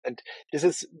And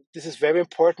this is very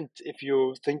important if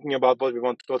you're thinking about what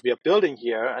we are building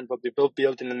here and what we will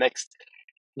build in the next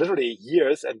literally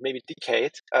years and maybe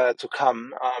decade to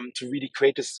come, to really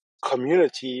create this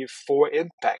community for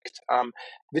impact,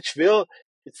 which will,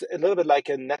 it's a little bit like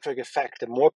a network effect. The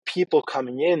more people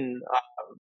coming in,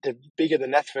 the bigger the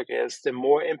network is, the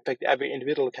more impact every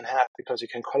individual can have, because you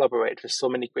can collaborate with so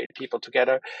many great people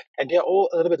together, and they're all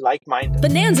a little bit like-minded.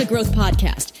 Bonanza Growth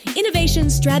Podcast, innovation,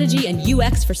 strategy, and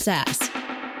UX for SaaS.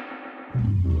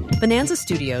 Bonanza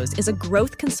Studios is a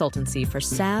growth consultancy for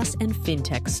SaaS and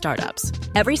fintech startups.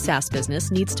 Every SaaS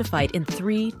business needs to fight in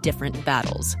 3 different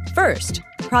battles. First,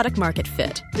 product market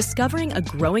fit, discovering a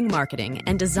growing marketing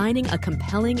and designing a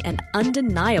compelling and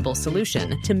undeniable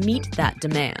solution to meet that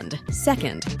demand.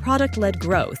 Second, product-led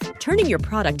growth, turning your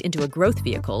product into a growth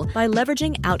vehicle by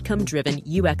leveraging outcome-driven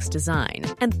UX design.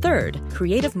 And third,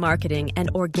 creative marketing and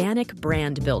organic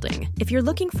brand building. If you're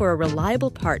looking for a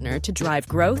reliable partner to drive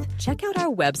growth, check out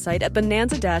our website at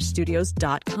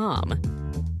bonanza-studios.com.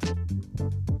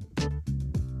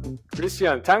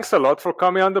 Christian, thanks a lot for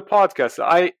coming on the podcast.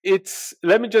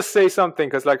 Let me just say something,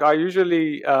 because I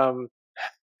usually,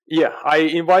 I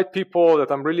invite people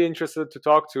that I'm really interested to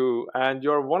talk to, and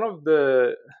you're one of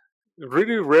the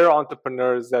really rare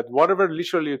entrepreneurs that whatever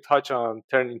literally you touch on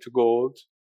turn into gold.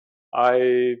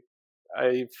 I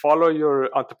follow your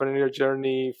entrepreneurial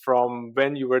journey from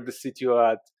when you were the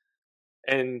CTO at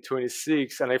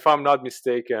N26, and if I'm not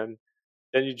mistaken,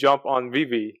 then you jump on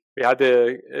Vivi. We had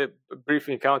a brief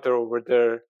encounter over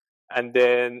there, and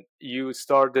then you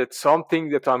started something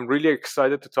that I'm really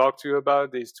excited to talk to you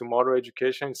about, is Tomorrow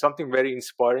Education. Something very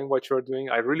inspiring what you're doing.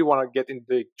 I really want to get in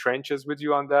the trenches with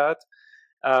you on that.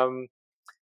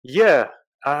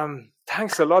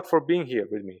 Thanks a lot for being here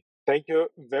with me. Thank you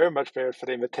very much, Barry, for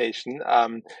the invitation.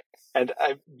 And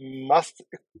I must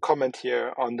comment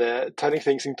here on the turning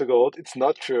things into gold. It's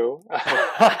not true. There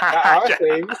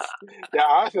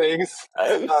are things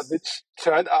which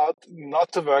turned out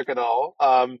not to work at all.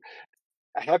 I'm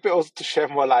happy also to share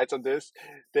more light on this.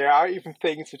 There are even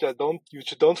things which you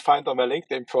don't find on my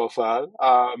LinkedIn profile.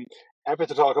 Happy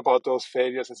to talk about those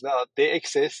failures as well. They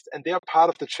exist and they are part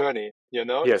of the journey.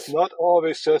 Yes. It's not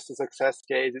always just a success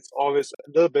case. It's always a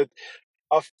little bit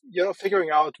of figuring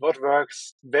out what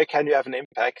works, where can you have an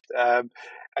impact. And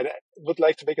I would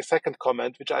like to make a second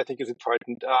comment, which I think is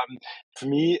important. For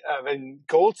me, when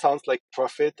gold sounds like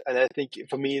profit, and I think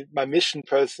for me, my mission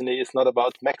personally is not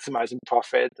about maximizing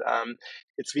profit.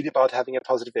 It's really about having a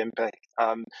positive impact.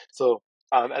 And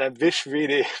I wish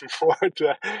really for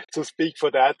to speak for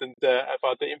that and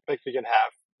about the impact we can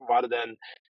have rather than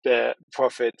the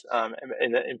profit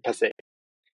in per se.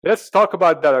 Let's talk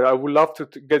about that. I would love to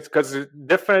get, because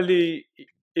definitely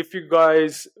if you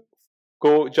guys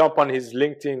go jump on his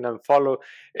LinkedIn and follow,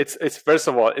 it's first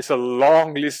of all, it's a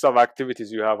long list of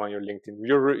activities you have on your LinkedIn.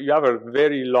 You have a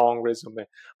very long resume,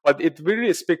 but it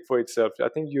really speaks for itself. I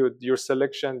think your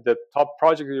selection, the top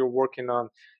project you're working on,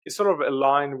 is sort of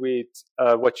aligned with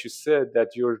what you said,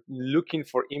 that you're looking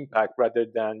for impact rather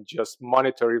than just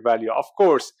monetary value. Of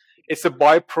course, it's a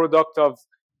byproduct of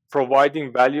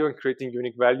providing value and creating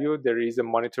unique value. There is a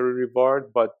monetary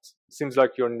reward, but it seems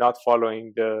like you're not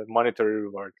following the monetary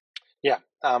reward. Yeah,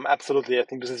 absolutely. I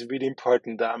think this is really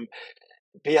important.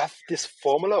 We have this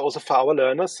formula also for our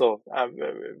learners. So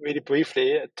really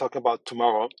briefly, talking about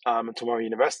Tomorrow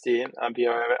University,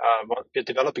 we're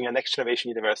developing a next generation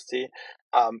university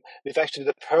with actually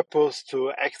the purpose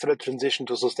to accelerate transition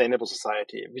to a sustainable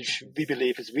society, which we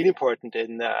believe is really important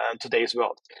in today's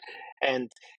world.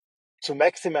 And to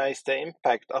maximize the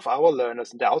impact of our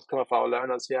learners and the outcome of our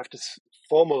learners, we have this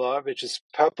formula, which is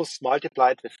purpose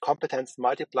multiplied with competence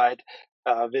multiplied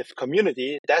with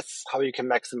community. That's how you can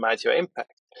maximize your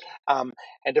impact. And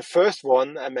the first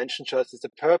one I mentioned just is the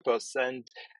purpose. And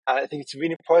I think it's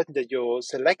really important that you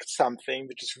select something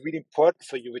which is really important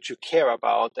for you, which you care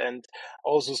about, and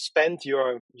also spend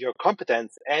your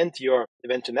competence and your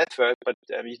eventual network, but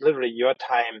literally your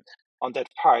time on that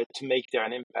part to make there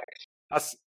an impact.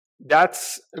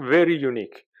 That's very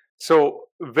unique. So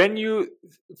when you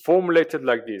formulate it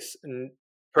like this,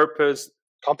 purpose,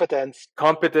 competence,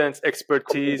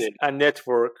 expertise, community, and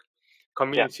network,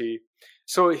 community. Yeah.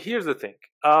 So here's the thing.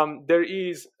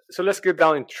 So let's get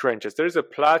down in trenches. There is a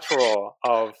plethora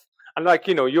of, and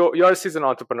you're a seasoned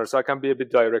entrepreneur, so I can be a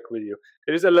bit direct with you.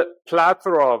 There is a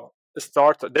plethora of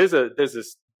startup. There's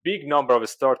this big number of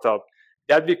startup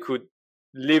that we could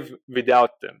live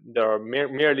without them. They are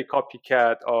merely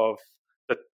copycat of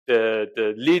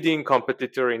the leading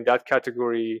competitor in that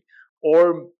category,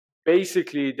 or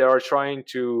basically they are trying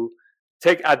to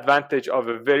take advantage of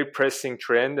a very pressing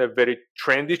trend, a very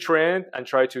trendy trend, and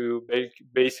try to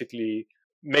basically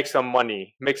make some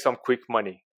money, make some quick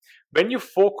money. When you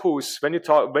focus, when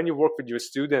you work with your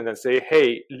student and say,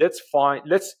 hey, let's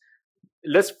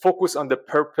focus on the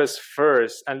purpose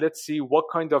first, and let's see what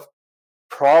kind of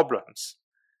problems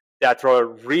that are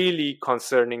really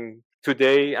concerning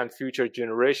today and future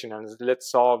generation, and let's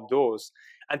solve those.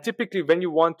 And typically when you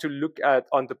want to look at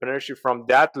entrepreneurship from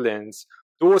that lens,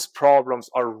 those problems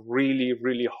are really,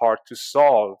 really hard to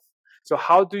solve. So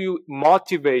how do you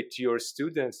motivate your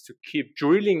students to keep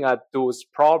drilling at those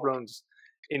problems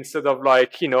instead of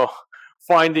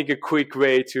finding a quick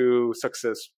way to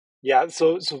success? Yeah,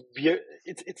 so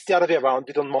it's the other way around.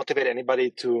 We don't motivate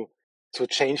anybody to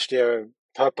change their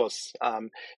purpose.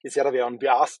 It's the other way around. We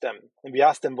ask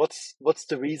them what's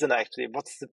the reason actually? What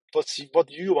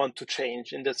do you want to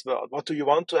change in this world? What do you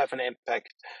want to have an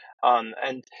impact on?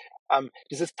 And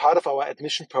this is part of our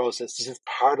admission process. This is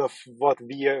part of who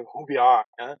we are.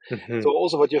 Yeah? Mm-hmm. So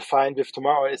also what you find with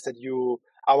Tomorrow is that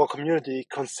our community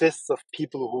consists of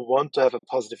people who want to have a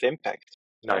positive impact.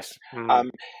 Nice. Mm.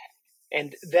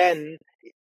 And then,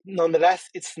 nonetheless,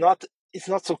 it's not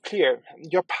so clear.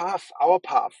 Your path, our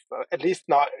path, at least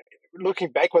now,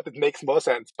 looking backward, it makes more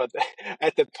sense. But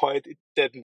at that point, it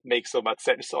didn't make so much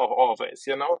sense always.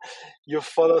 You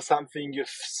follow something, you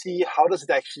see how does it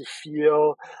actually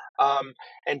feel,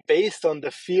 and based on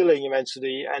the feeling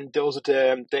eventually, and also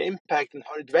the impact and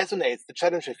how it resonates, the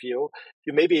challenge with you,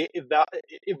 you maybe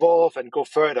evolve and go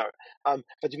further.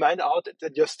 But you find out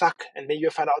that you're stuck, and then you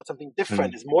find out something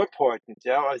different is more important.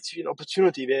 Or it's an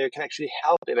opportunity where you can actually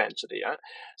help eventually.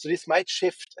 So this might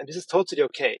shift, and this is totally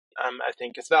okay. I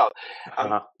think as well.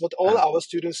 What all our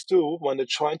students do when they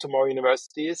join Tomorrow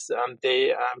universities,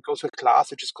 they go to a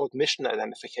class which is called mission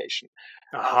identification.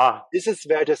 This is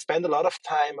where they spend a lot of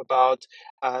time about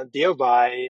their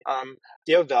why,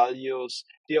 their values.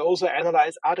 They also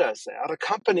analyze others, other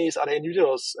companies, other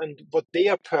individuals, and what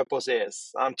their purpose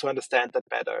is, to understand that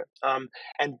better.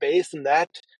 And based on that,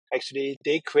 actually,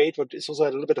 they create what is also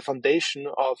a little bit of foundation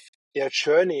of their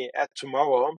journey at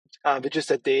Tomorrow, which is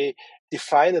that they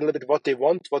define a little bit what they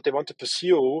want to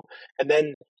pursue, and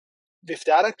then with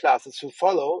the other classes who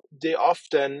follow, they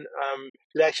often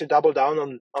will actually double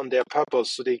down on their purpose.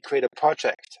 So they create a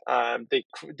project.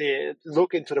 They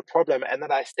look into the problem,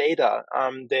 analyze data.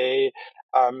 They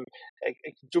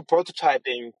do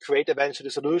prototyping, create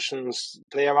eventually solutions,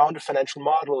 play around with financial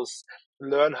models,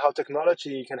 learn how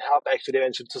technology can help actually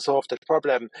eventually to solve that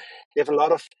problem. They have a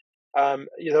lot of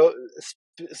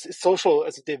social,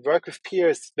 as they work with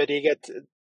peers, where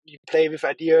you play with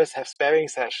ideas, have sparring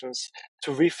sessions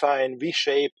to refine,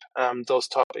 reshape those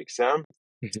topics. Yeah?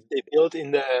 Mm-hmm. They build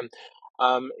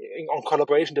on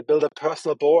collaboration, they build a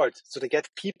personal board. So they get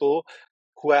people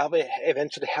who have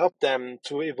eventually help them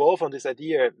to evolve on this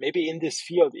idea, maybe in this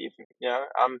field even. Yeah.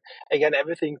 Again,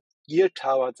 everything geared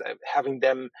towards having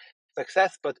them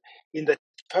success, but in the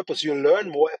purpose, you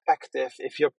learn more effective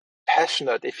if you're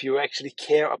passionate, if you actually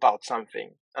care about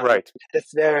something. Right.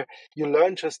 That's where you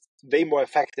learn just way more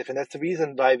effective. And that's the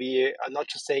reason why we are not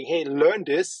just saying, hey, learn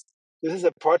this. This is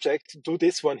a project, do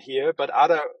this one here, but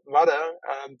rather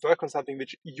work on something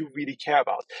which you really care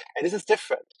about. And this is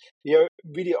different. We are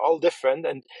really all different.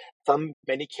 And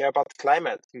many care about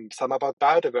climate, some about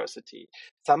biodiversity,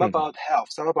 some about health,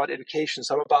 some about education,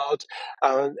 some about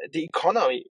the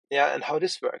economy, and how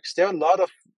this works. There are a lot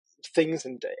of things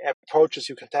and approaches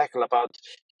you can tackle about.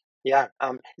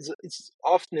 It's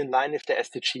often in line with the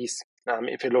SDGs.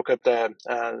 If you look at the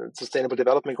Sustainable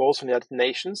Development Goals from the United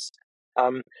Nations,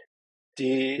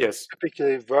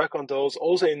 typically work on those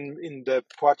also in the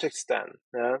projects then,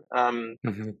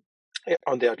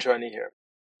 on their journey here.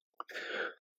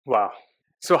 Wow.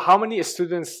 So how many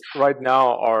students right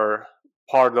now are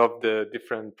part of the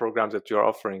different programs that you're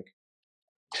offering?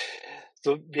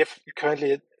 So we have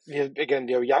currently, we are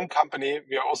a young company.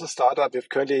 We are also a startup. We have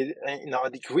currently in our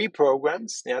degree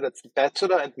programs, that's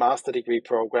bachelor and master degree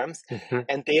programs,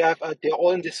 and they're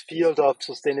all in this field of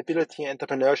sustainability,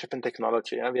 entrepreneurship, and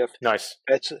technology. We have nice.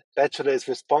 Bachelor is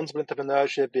responsible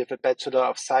entrepreneurship. We have a Bachelor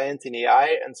of Science in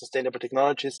AI and Sustainable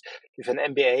Technologies. We have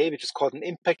an MBA, which is called an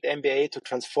Impact MBA, to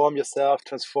transform yourself,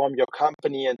 transform your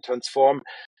company, and transform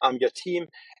your team.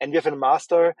 And we have a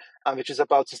master, which is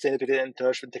about sustainability,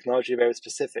 entrepreneurship, and technology, very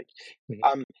specific.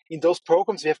 In those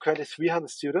programs, we have currently 300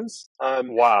 students.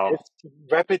 Wow. It's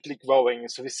rapidly growing.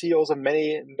 So we see also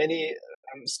many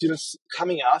students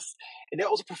coming us, and they're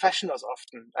also professionals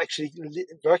often, actually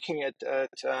working at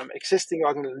existing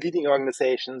leading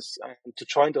organizations to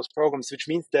join those programs, which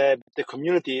means that the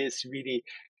community is really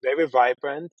very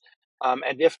vibrant.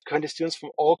 And we have currently students from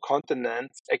all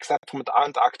continents except from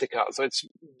Antarctica. So it's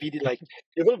really like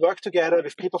we will work together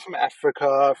with people from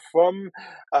Africa, from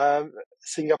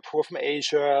Singapore, from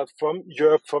Asia, from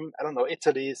Europe, from, I don't know,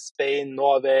 Italy, Spain,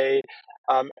 Norway,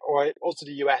 or also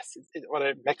the US,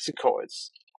 or Mexico,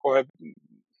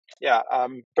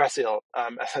 Brazil,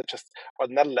 or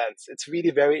Netherlands. It's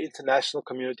really very international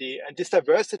community, and this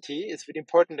diversity is really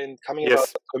important in coming about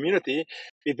Yes. the community.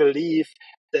 We believe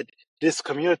that this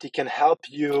community can help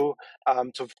you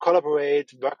to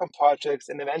collaborate, work on projects,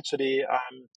 and eventually,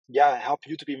 help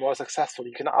you to be more successful.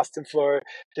 You can ask them for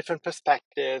different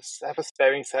perspectives, have a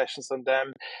sparring sessions on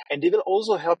them, and they will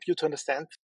also help you to understand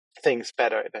things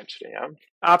better eventually. Yeah?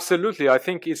 Absolutely. I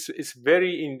think it's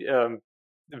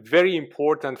very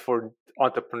important for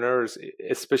entrepreneurs,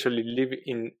 especially live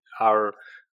in our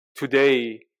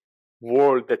today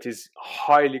world that is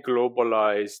highly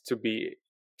globalized,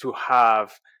 to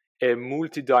have a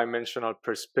multidimensional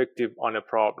perspective on a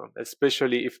problem,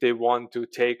 especially if they want to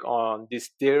take on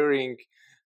these daring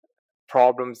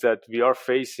problems that we are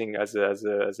facing as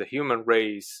a human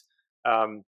race.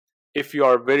 If you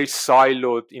are very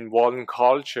siloed in one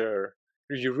culture,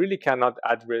 you really cannot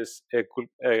address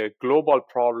a global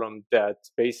problem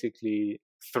that basically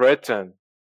threaten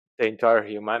the entire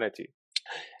humanity.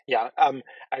 Yeah,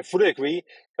 I fully agree,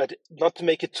 but not to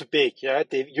make it too big. Yeah,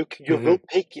 you Mm-hmm. will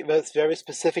pick this very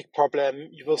specific problem.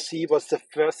 You will see what's the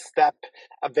first step,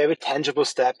 a very tangible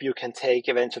step you can take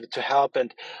eventually to help.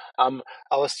 And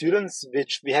our students,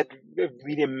 which we had a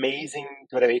really amazing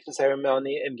graduation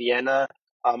ceremony in Vienna.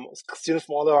 Students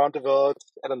from all around the world.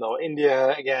 I don't know,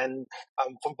 India again,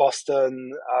 from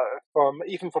Boston,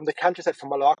 from the countryside, from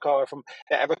Mallorca, or from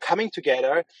wherever, coming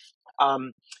together.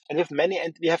 And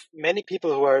we have many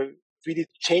people who are really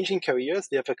changing careers.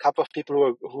 We have a couple of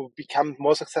people who become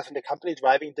more successful in the company,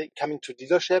 coming to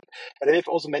leadership. And then we have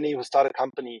also many who start a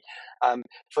company.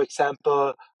 For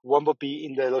example, one would be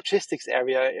in the logistics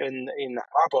area in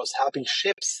harbors, helping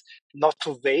ships not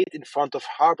to wait in front of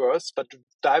harbors, but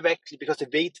directly, because they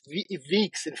wait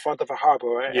weeks in front of a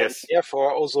harbor, and Yes.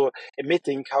 therefore also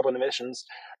emitting carbon emissions.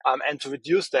 And to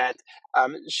reduce that,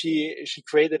 she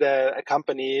created a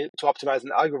company to optimize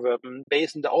an algorithm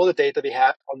based on all the data we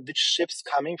have on which ships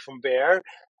coming from where,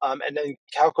 and then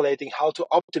calculating how to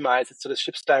optimize it so the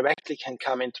ships directly can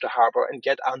come into the harbor and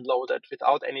get unloaded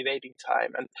without any waiting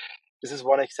time. And this is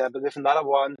one example. There's another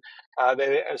one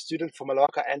where a student from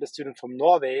Mallorca and a student from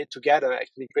Norway together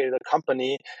actually created a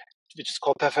company which is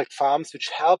called Perfect Farms, which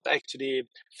help actually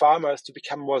farmers to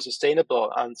become more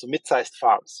sustainable, and so mid-sized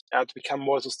farms to become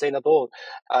more sustainable,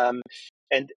 and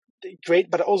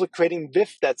but also creating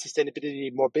with that sustainability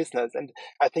more business. And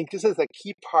I think this is a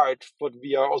key part. What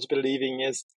we are also believing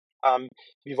is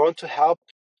we want to help.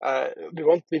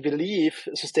 We believe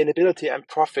sustainability and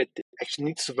profit actually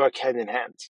needs to work hand in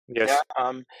hand. Yes. Yeah,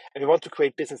 and we want to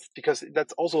create business, because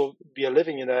that's also, we are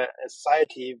living in a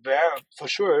society where, for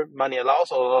sure, money allows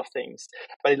a lot of things,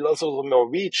 but it allows also more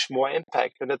reach, more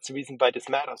impact, and that's the reason why this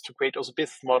matters, to create also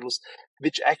business models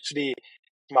which actually,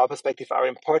 from our perspective, are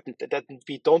important. That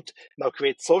we don't now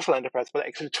create social enterprise, but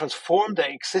actually transform the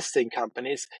existing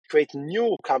companies, create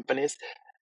new companies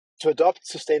to adopt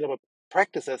sustainable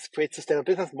practices, create sustainable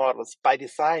business models by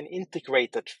design,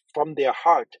 integrated from their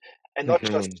heart, and not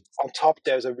just on top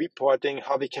there's a reporting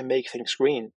how we can make things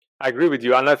green. I agree with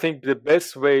you, and I think the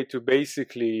best way to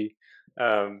basically,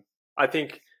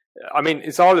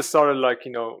 it's all started like,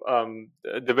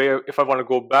 the way, if I want to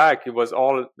go back, it was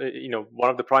all, one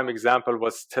of the prime example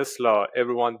was Tesla.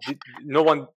 No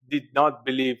one did not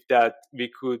believe that we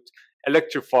could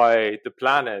electrify the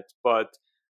planet, but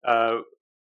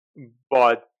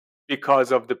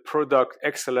because of the product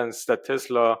excellence that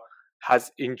Tesla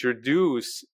has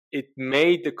introduced, it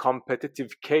made the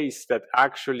competitive case that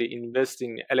actually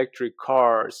investing in electric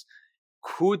cars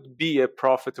could be a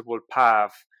profitable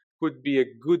path, could be a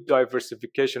good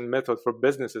diversification method for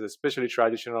businesses, especially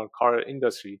traditional car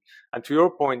industry. And to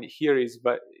your point here is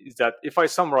that if I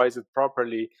summarize it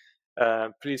properly,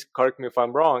 please correct me if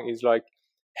I'm wrong, is like,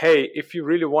 hey, if you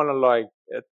really want to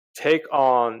take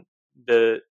on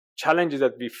the challenges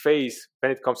that we face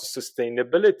when it comes to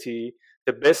sustainability,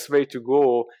 the best way to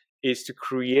go is to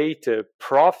create a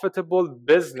profitable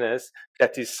business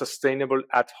that is sustainable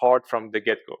at heart from the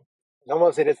get-go. I don't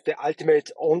want to say that's the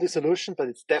ultimate only solution, but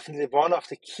it's definitely one of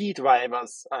the key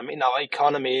drivers in our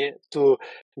economy to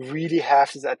really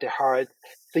have this at the heart.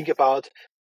 Think about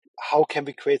how can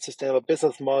we create sustainable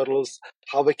business models,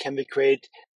 how can we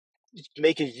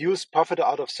make a use profit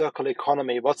out of circular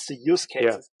economy, what's the use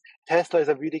cases. Tesla is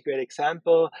a really great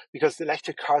example because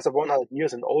electric cars are 100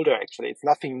 years and older, actually. It's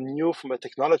nothing new from a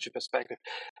technology perspective,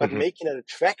 but making an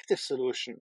attractive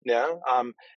solution,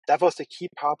 that was the key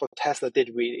part what Tesla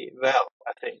did really well,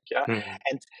 I think. Yeah.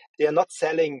 And they are not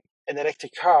selling an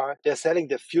electric car, they're selling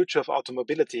the future of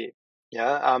automobility.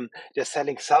 Yeah. They're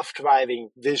selling self-driving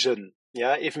vision.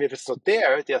 Yeah. Even if it's not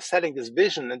there, they're selling this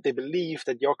vision and they believe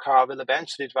that your car will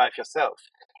eventually drive yourself.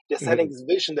 They're selling this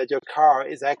vision that your car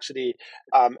is actually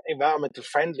environmental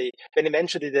friendly, when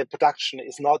eventually the production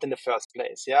is not in the first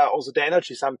place. Yeah. Also, the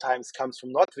energy sometimes comes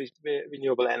from not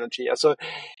renewable energy. So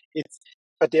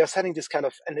but they are selling this kind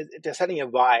of, and they're selling a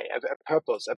why, a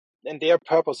purpose, and their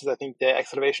purpose is, I think, the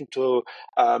acceleration to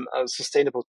a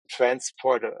sustainable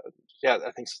transport.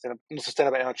 I think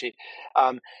sustainable energy.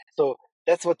 So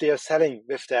that's what they are selling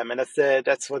with them, and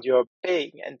that's what you're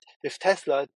paying. And with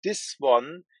Tesla, this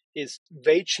one is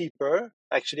way cheaper,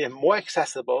 actually, and more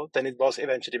accessible than it was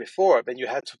eventually before, when you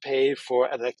had to pay for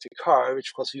an electric car,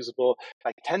 which was usable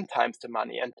like 10 times the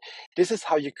money. And this is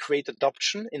how you create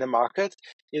adoption in a market,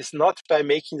 is not by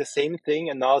making the same thing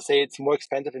and now say it's more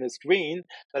expensive and it's green,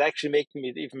 but actually making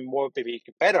it even more, maybe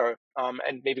better,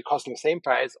 and maybe costing the same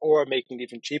price or making it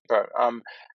even cheaper.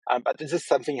 But this is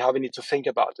something how we need to think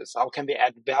about this. How can we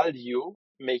add value,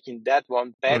 making that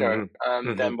one better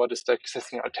than what is the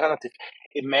existing alternative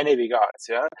in many regards?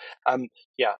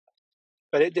 Yeah.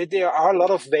 But there are a lot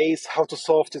of ways how to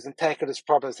solve this and tackle this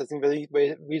problem. I think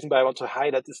the reason why I want to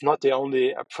highlight is not the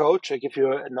only approach. I give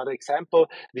you another example.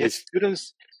 We have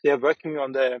students, they are working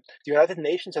on the United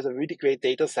Nations has a really great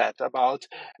data set about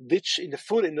which in the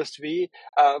food industry,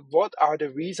 what are the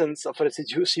reasons for the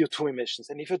CO2 emissions.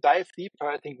 And if you dive deeper,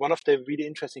 I think one of the really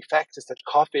interesting facts is that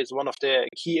coffee is one of the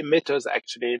key emitters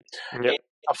actually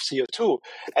of CO2.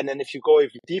 And then if you go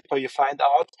even deeper, you find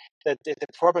out that the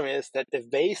problem is that the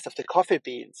waste of the coffee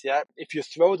beans, if you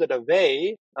throw that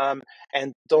away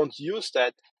and don't use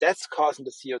that, that's causing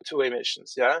the CO2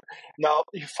 emissions. Now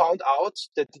you found out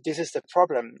that this is the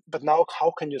problem, but now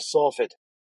how can you solve it?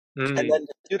 And then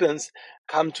the students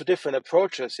come to different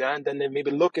approaches, and then they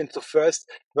maybe look into first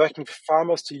working with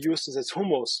farmers to use this as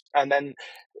humus, and then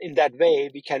in that way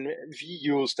we can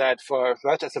reuse that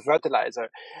as a fertilizer.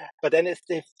 But then if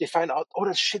they find out,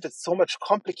 oh, shit, it's so much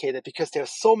complicated because there are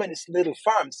so many little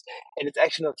farms, and it's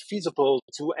actually not feasible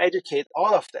to educate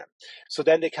all of them. So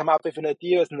then they come up with an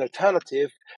idea as an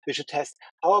alternative. We should test,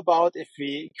 how about if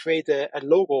we create a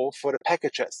logo for the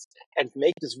packages and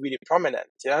make this really prominent,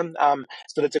 so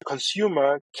that the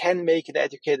consumer can make an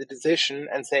educated decision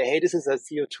and say, hey, this is a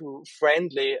CO2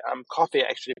 friendly coffee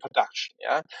actually production.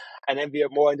 And then we are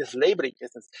more in this labeling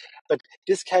business. But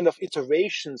this kind of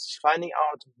iterations, finding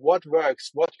out what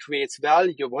works, what creates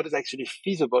value, what is actually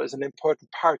feasible, is an important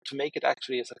part to make it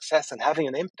actually a success and having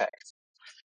an impact.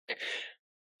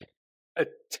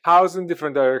 1,000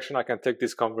 different directions I can take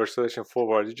this conversation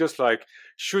forward. It's just like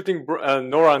shooting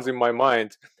neurons in my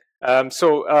mind.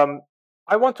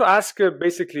 I want to ask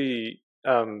basically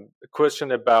a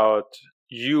question about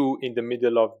you in the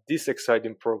middle of this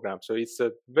exciting program. So it's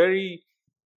a very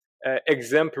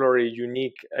exemplary,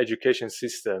 unique education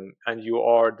system, and you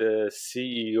are the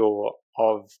CEO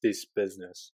of this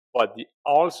business. But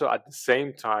also at the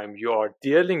same time, you are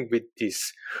dealing with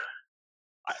this.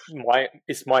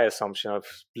 It's my assumption,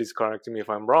 please correct me if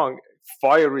I'm wrong,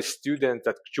 fiery students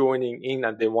that joining in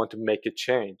and they want to make a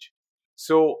change.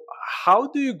 So how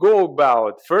do you go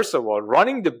about, first of all,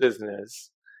 running the business,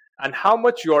 and how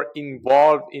much you are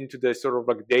involved into the sort of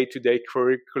like day-to-day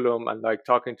curriculum and like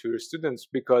talking to your students?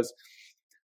 Because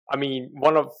I mean,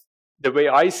 one of the way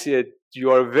I see it,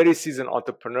 you are a very seasoned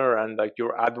entrepreneur, and like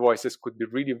your advices could be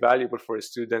really valuable for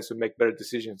students to make better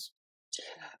decisions.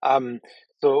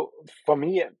 So for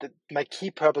me, my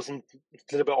key purpose and a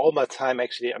little bit all my time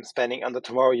actually I'm spending on the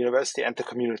Tomorrow University and the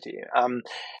community.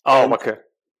 Okay.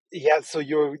 Yeah, so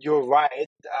you're right.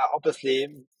 Obviously,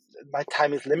 my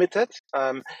time is limited,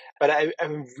 but I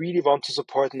really want to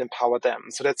support and empower them.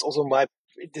 So that's also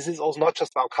this is also not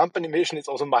just our company mission, it's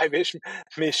also my mission.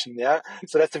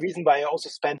 So that's the reason why I also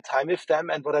spend time with them.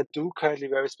 And what I do currently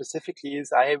very specifically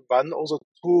is I run also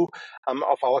 2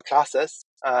 of our classes,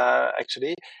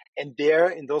 actually. And there,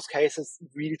 in those cases,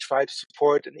 really try to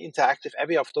support and interact with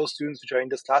every of those students who are in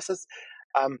those classes,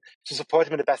 to support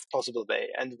them in the best possible way.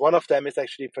 And one of them is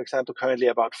actually, for example, currently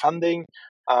about funding,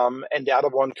 and the other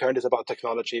one currently is about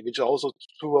technology, which are also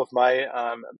 2 of my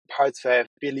parts where I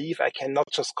believe I can not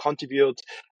just contribute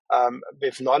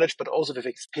with knowledge, but also with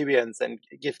experience, and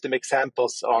give them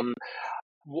examples on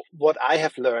what I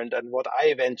have learned and what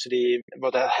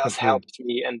has helped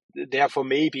me, and therefore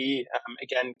maybe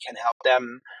again can help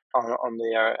them on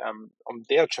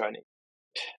their journey.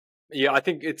 Yeah, I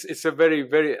think it's a very,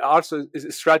 very also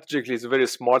strategically it's a very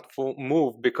smart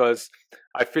move, because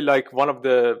I feel like one of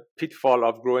the pitfall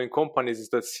of growing companies is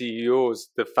that CEOs,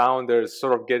 the founders,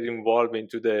 sort of get involved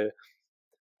into the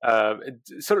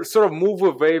sort of move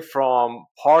away from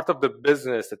part of the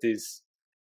business that is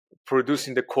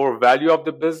producing the core value of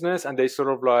the business, and they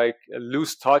sort of like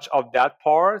lose touch of that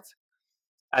part,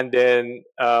 and then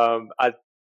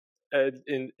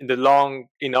in the long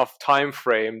enough time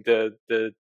frame, the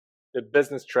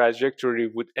business trajectory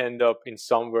would end up in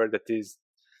somewhere that is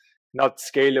not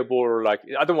scalable, or like,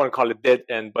 I don't want to call it dead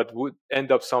end, but would end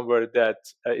up somewhere that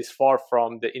is far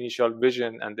from the initial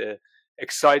vision and the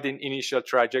exciting initial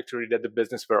trajectory that the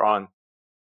business were on.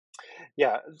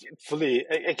 Yeah, fully.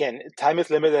 Again, time is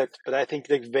limited, but I think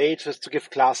the way just to give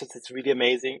classes, it's really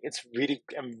amazing.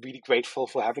 I'm really grateful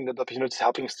for having that opportunity,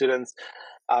 helping students.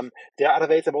 There are other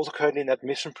ways. I'm also currently in the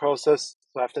admission process,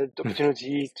 so I have the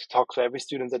opportunity to talk to every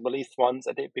student at least once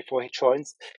a day before he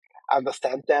joins.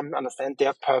 Understand them, understand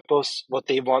their purpose, what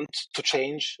they want to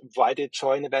change, why they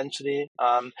join eventually,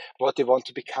 what they want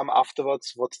to become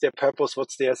afterwards, what's their purpose,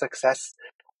 what's their success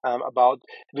about,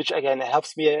 which again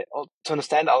helps me to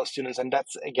understand our students. And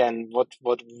that's again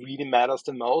what really matters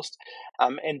the most.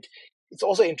 And it's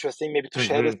also interesting maybe to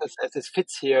share this as this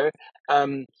fits here.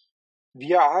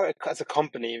 We are, as a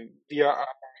company,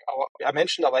 I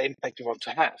mentioned our impact we want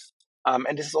to have.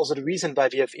 And this is also the reason why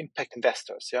we have impact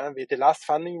investors. Yeah, the last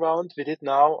funding round we did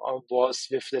now was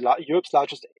with Europe's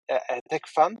largest tech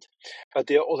fund, but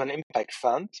they are also an impact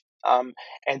fund,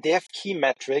 and they have key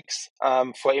metrics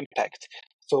for impact.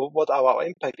 So what our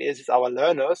impact is our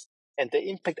learners and the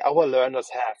impact our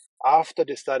learners have after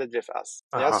they started with us.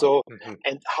 Yeah. So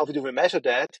and how do we measure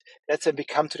that? That's when we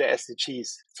come to the SDGs.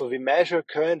 So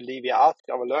we ask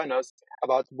our learners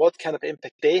about what kind of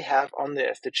impact they have on the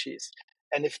SDGs.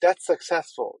 And if that's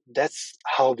successful, that's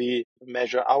how we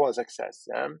measure our success.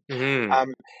 Yeah?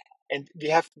 And we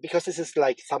have, because this is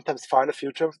like sometimes far in the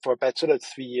future, for a bachelor,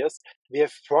 it's 3 years, we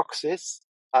have proxies,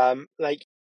 like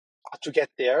to get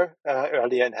there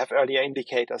earlier and have earlier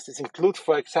indicators. This includes,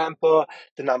 for example,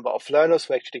 the number of learners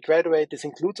who actually graduate. This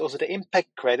includes also the impact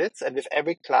credits. And with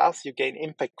every class, you gain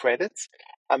impact credits.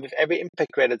 And with every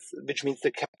impact credits, which means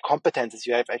the competences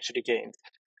you have actually gained.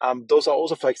 Those are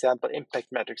also, for example, impact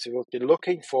metrics we will be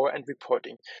looking for and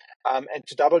reporting. And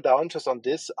to double down just on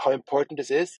this, how important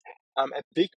this is, a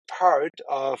big part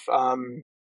of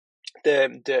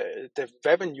the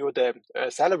revenue, the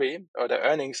salary or the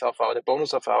earnings of the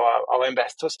bonus of our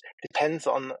investors depends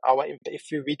on if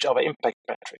we reach our impact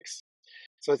metrics.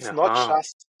 So it's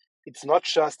not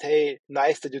just, hey,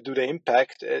 nice that you do the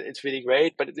impact, it's really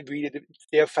great, but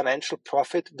their financial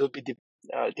profit will be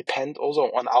depend also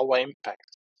on our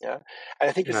impact. Yeah, and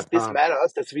I think this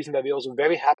matters. That's the reason why we're also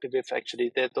very happy with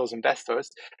actually those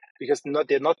investors, because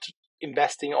they're not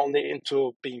investing only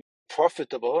into being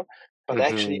profitable, but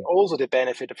actually also the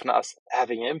benefit from us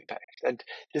having impact. And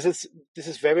this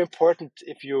is very important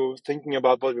if you're thinking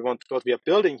about what we are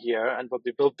building here, and what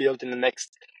we will build in the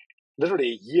next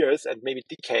literally years and maybe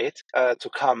decade to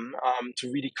come,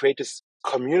 to really create this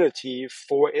community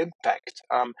for impact,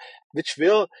 which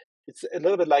will, it's a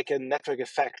little bit like a network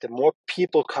effect. The more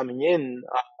people coming in,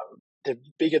 the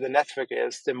bigger the network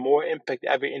is, the more impact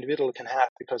every individual can have,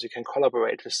 because you can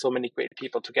collaborate with so many great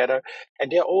people together,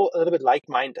 and they're all a little bit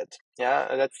like-minded. Yeah,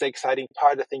 and that's the exciting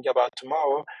part I think about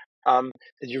tomorrow, that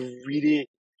you really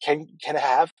can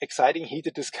have exciting,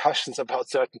 heated discussions about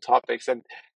certain topics. And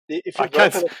if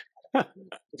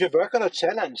you work on a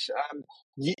challenge,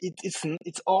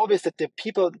 it's always that the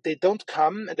people, they don't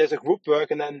come and there's a group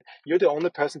work and then you're the only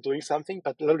person doing something,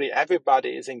 but literally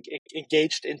everybody is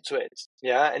engaged into it,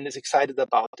 yeah, and is excited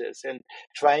about this and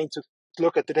trying to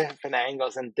look at the different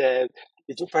angles, and the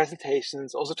do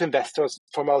presentations also to investors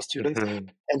from our students.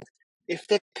 And if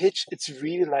they pitch, it's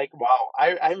really like, wow,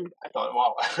 I thought,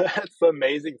 wow, it's so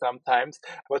amazing sometimes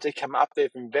what they come up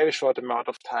with in a very short amount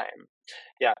of time.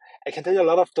 Yeah, I can tell you a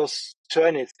lot of those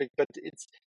journeys, but it's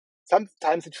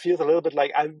sometimes it feels a little bit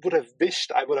like I would have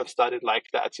wished I would have started like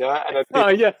that. Yeah, and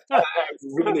I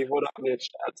really would have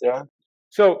wished that. Yeah.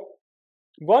 So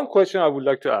one question I would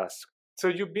like to ask. So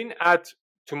you've been at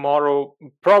Tomorrow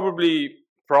probably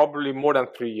more than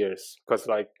 3 years, because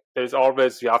like there's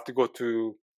always, you have to go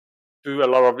to do a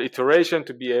lot of iteration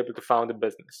to be able to found a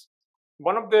business.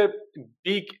 One of the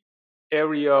big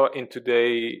area in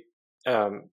today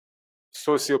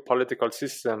socio-political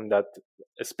system that,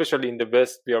 especially in the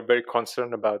West, we are very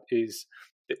concerned about is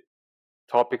the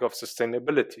topic of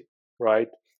sustainability, right?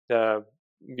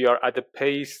 We are at a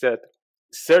pace that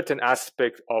certain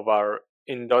aspects of our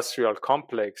industrial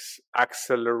complex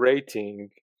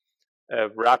accelerating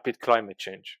rapid climate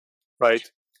change,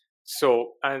 right?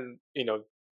 So, and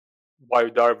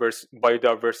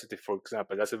biodiversity, for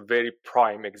example, that's a very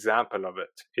prime example of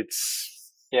it.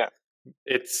 It's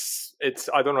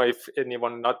I don't know if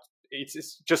anyone not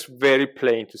it's just very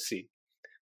plain to see.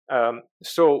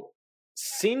 So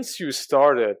since you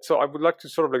started, so I would like to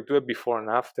sort of like do a before and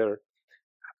after.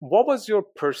 What was your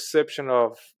perception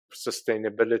of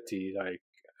sustainability, like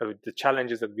the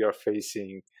challenges that we are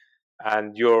facing,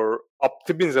 and your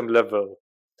optimism level,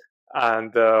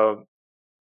 and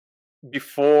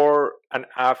before and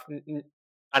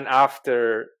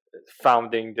after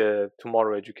founding the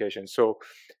Tomorrow Education? So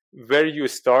where you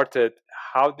started,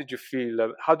 how did you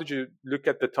feel? How did you look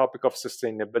at the topic of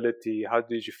sustainability? How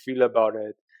did you feel about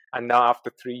it? And now, after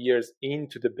 3 years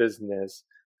into the business,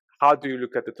 how do you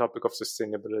look at the topic of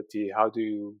sustainability? How do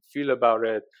you feel about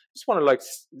it? Just want to like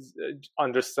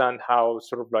understand how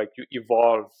sort of like you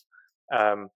evolve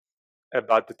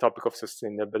about the topic of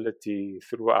sustainability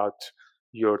throughout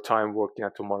your time working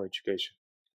at Tomorrow Education.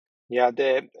 Yeah,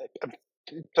 to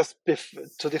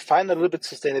define a little bit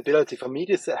sustainability, for me,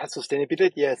 this has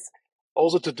sustainability has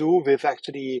also to do with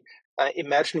actually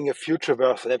imagining a future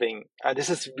worth living. And this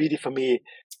is really, for me,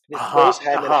 this goes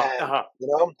hand in hand,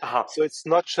 So it's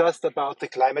not just about the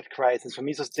climate crisis. For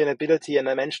me, sustainability, and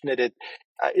I mentioned it,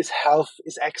 is health,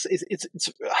 it's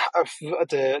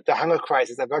the hunger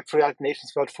crisis. I worked for the United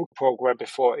Nations World Food Program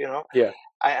before, Yeah.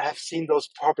 I have seen those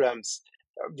problems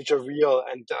which are real,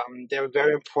 and they're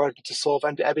very important to solve.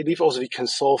 And I believe also we can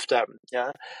solve them.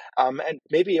 Yeah. And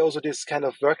maybe also this kind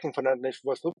of working for the National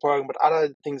World Food Program, but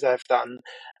other things I've done,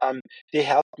 they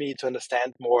help me to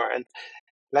understand more. And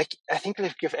like, I think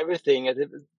they give everything.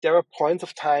 There are points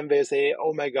of time where you say,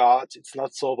 oh my God, it's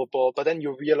not solvable. But then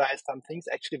you realize some things.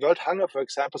 Actually, world hunger, for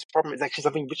example's problem is actually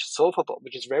something which is solvable,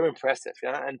 which is very impressive.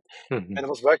 Yeah. And when I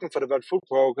was working for the World Food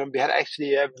Program, we had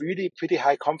actually a really pretty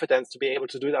high confidence to be able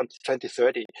to do it until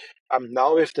 2030.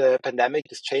 Now with the pandemic,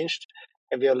 this changed,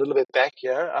 and we're a little bit back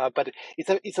here. But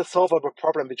it's a solvable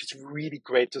problem, which is really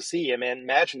great to see. I mean,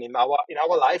 imagine in our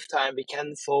lifetime we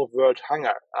can solve world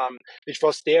hunger, which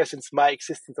was there since my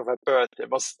existence of my birth. It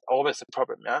was always a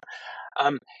problem. Yeah.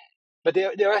 But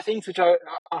there are things which are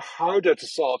harder to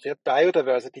solve. Yeah,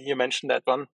 biodiversity. You mentioned that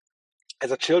one.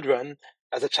 As a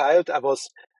child, I was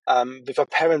with our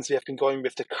parents. We have been going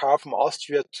with the car from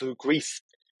Austria to Greece.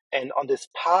 And on this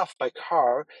path by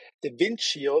car, the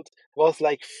windshield was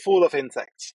like full of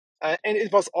insects, and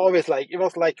it was always like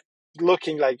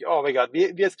looking like, oh my God,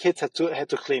 we as kids had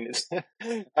to clean it,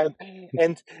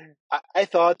 and I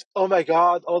thought, oh my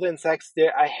God, all the insects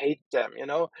there, I hate them,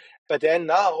 But then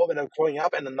now, when I'm growing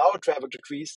up and I now travel to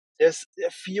Greece, there's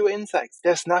a few insects,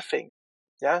 there's nothing,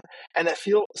 yeah, and I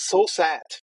feel so sad.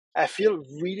 I feel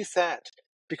really sad.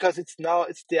 Because it's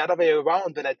the other way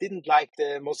around, and I didn't like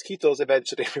the mosquitoes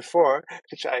eventually before,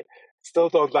 which I still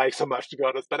don't like so much, to be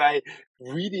honest. But I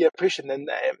really appreciate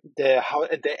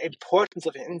the importance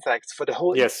of insects for the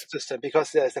whole ecosystem,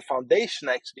 because there's a foundation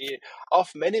actually of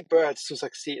many birds to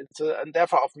succeed, and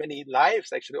therefore of many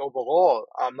lives actually overall.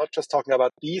 I'm not just talking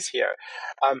about bees here,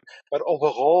 but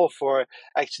overall for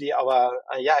actually our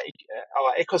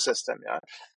ecosystem. Yeah.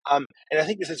 And I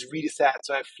think this is really sad.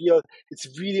 So I feel it's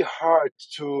really hard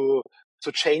to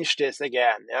change this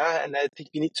again. Yeah. And I think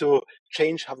we need to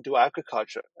change how we do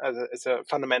agriculture as a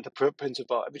fundamental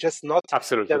principle, which is not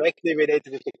directly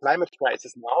related with the climate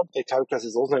crisis now. The climate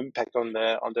crisis also impact on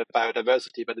the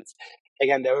biodiversity, but it's,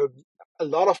 again, there are a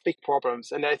lot of big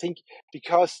problems. And I think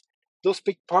because those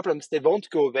big problems, they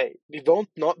won't go away. We will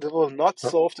not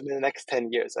solve them in the next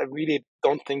 10 years. I really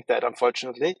don't think that,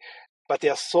 unfortunately. But they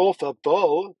are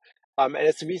solvable, and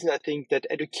that's the reason I think that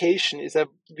education is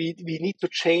we need to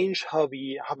change how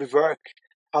we work,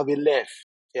 how we live,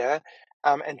 yeah.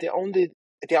 And the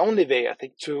only way, I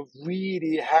think, to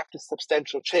really have this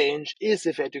substantial change is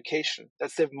with education.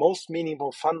 That's the most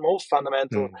meaningful, most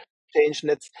fundamental change,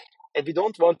 and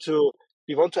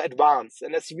we want to advance,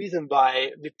 and that's the reason why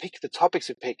we picked the topics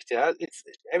we picked. Yeah,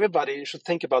 everybody should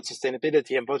think about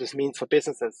sustainability and what this means for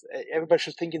businesses. Everybody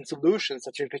should think in solutions.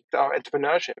 That we picked our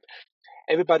entrepreneurship.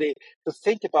 Everybody should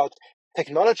think about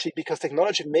technology, because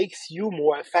technology makes you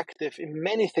more effective in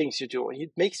many things you do.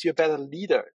 It makes you a better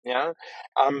leader. Yeah.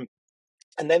 And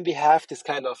then we have this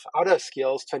kind of other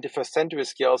skills, 21st century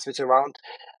skills, which are around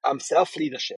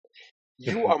self-leadership.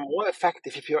 You are more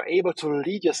effective if you're able to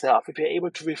lead yourself, if you're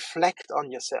able to reflect on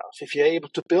yourself, if you're able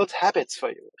to build habits for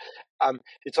you.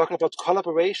 We're talking about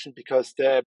collaboration, because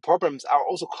the problems are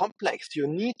also complex. You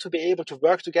need to be able to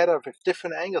work together with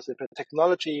different angles, with a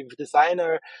technology, with a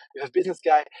designer, with a business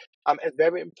guy, And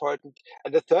very important.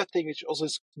 And the third thing, which also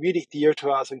is really dear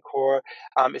to us in core,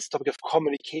 is the topic of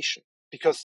communication,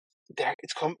 because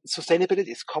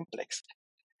sustainability is complex,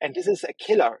 and this is a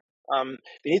killer.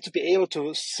 We need to be able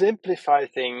to simplify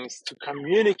things, to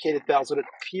communicate it well, so that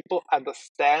people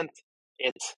understand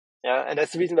it. Yeah, and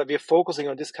that's the reason that we are focusing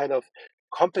on this kind of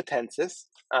competences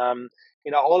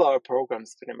in all our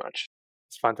programs, pretty much.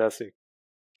 It's fantastic.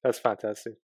 That's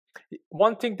fantastic.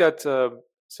 One thing that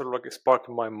sort of like sparked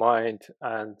in my mind,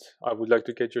 and I would like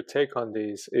to get your take on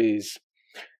this, is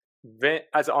when,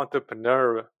 as an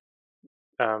entrepreneur,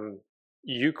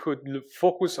 you could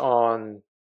focus on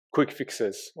quick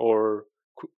fixes or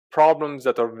problems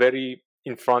that are very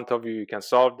in front of you. You can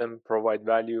solve them, provide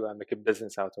value, and make a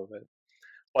business out of it.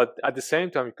 But at the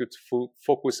same time, you could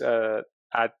focus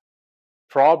at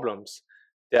problems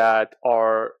that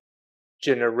are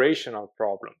generational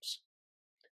problems,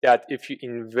 that if you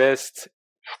invest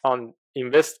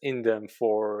in them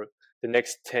for the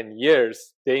next 10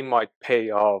 years, they might pay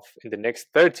off in the next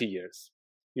 30 years.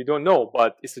 You don't know,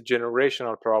 but it's a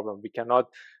generational problem. We cannot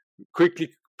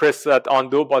quickly press that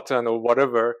undo button or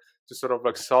whatever to sort of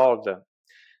like solve them.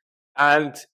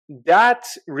 And that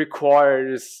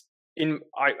requires,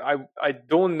 I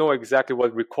don't know exactly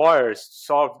what requires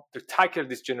to tackle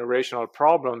these generational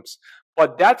problems,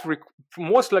 but that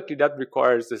most likely that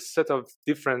requires a set of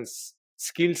different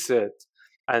skill set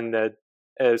and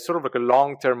sort of like a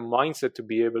long-term mindset to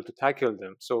be able to tackle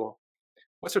them. So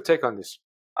what's your take on this?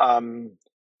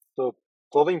 So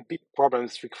solving big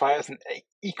problems requires an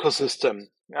ecosystem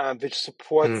which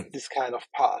supports this kind of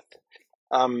path.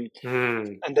 And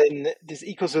then this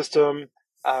ecosystem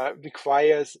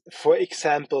requires, for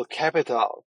example,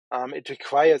 capital. It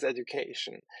requires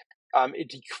education.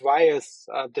 It requires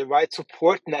the right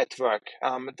support network,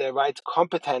 the right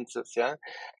competences, yeah,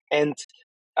 and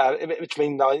which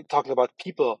means now talking about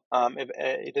people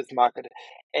in this market.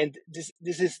 And this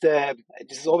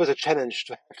is always a challenge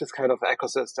to have this kind of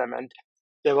ecosystem. And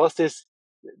there was this,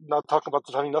 not talking about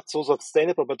something not so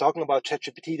sustainable, but talking about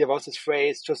ChatGPT, there was this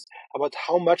phrase just about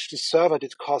how much the server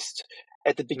did cost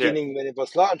at the beginning when it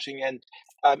was launching, and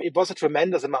it was a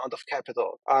tremendous amount of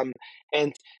capital.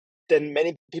 And then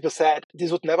many people said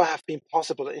this would never have been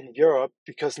possible in Europe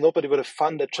because nobody would have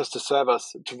funded just the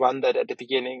servers to run that at the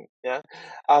beginning. Yeah,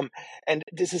 and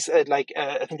this is I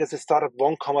think there's a startup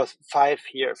 1,5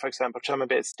 here, for example,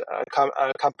 German-based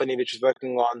company which is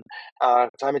working on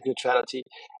climate neutrality.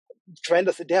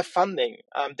 Tremendous, they have funding.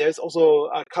 There's also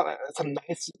some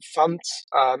nice funds,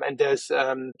 and there's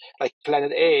like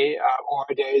Planet A, or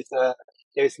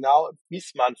there's now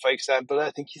Wiesmann, for example.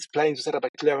 I think he's planning to set up a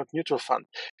climate neutral fund.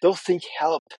 Those things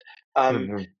help.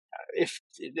 If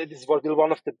this is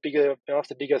one of the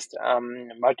biggest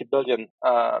multi-billion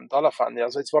dollar fund, yeah.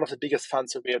 So it's one of the biggest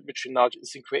funds which now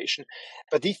is in creation.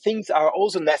 But these things are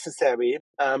also necessary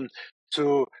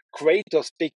to create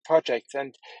those big projects.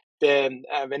 And then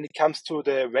when it comes to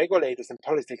the regulators and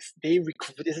politics,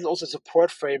 this is also a support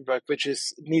framework which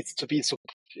needs to be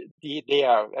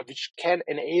there, which can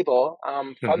enable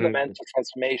fundamental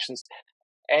transformations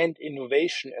and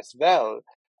innovation as well.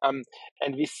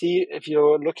 And we see, if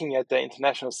you're looking at the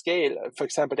international scale, for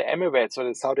example, the Emirates or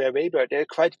the Saudi Arabia, they're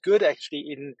quite good actually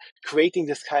in creating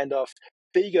this kind of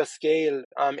bigger scale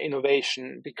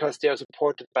innovation because they are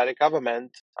supported by the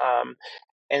government.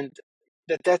 And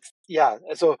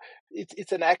so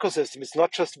it's an ecosystem. It's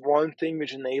not just one thing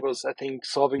which enables, I think,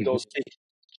 solving those big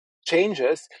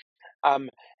changes. And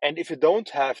if you don't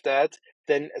have that,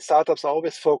 then startups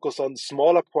always focus on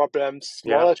smaller problems,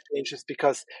 smaller changes,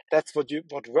 because that's what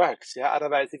works. Yeah.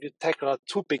 Otherwise, if you tackle a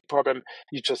too big problem,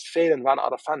 you just fail and run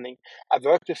out of funding. I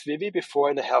worked with Vivi before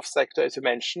in the health sector, as you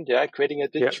mentioned, creating a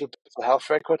digital health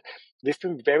record. We've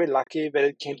been very lucky when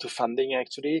it came to funding,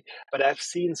 actually. But I've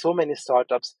seen so many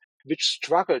startups which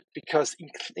struggled because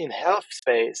in health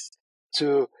space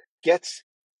to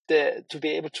be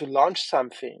able to launch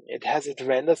something, it has a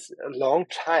tremendous long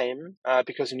time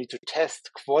because you need to test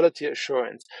quality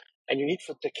assurance, and you need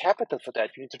the capital for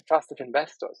that. You need to trust of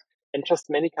investors, and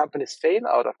just many companies fail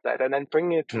out of that. And then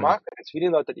bringing it to market, it's really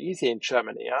not that easy in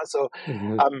Germany. Yeah, so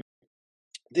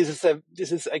this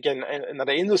is again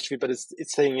another industry, but it's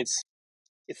saying it's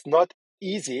not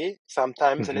easy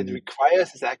sometimes, and it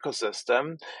requires this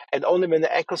ecosystem. And only when the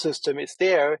ecosystem is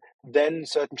there, then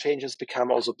certain changes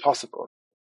become also possible.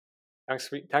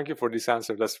 Thank you for this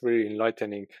answer. That's very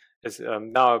enlightening.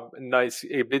 Now it's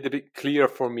a bit clear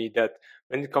for me that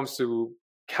when it comes to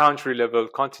country level,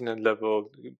 continent level,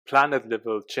 planet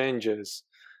level changes,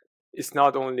 it's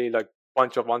not only like a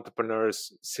bunch of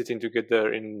entrepreneurs sitting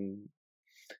together in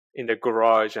the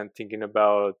garage and thinking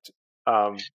about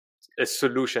a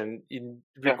solution. It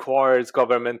Yeah. requires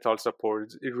governmental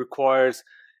support. It requires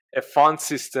a fund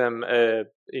system,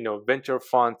 venture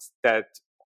funds that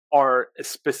are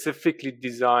specifically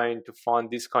designed to fund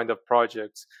these kind of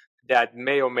projects that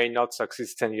may or may not succeed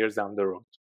 10 years down the road.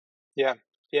 Yeah.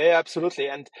 Yeah, absolutely.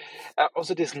 And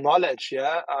also this knowledge,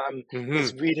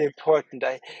 is really important.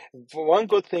 One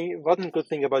good thing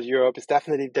about Europe is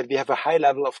definitely that we have a high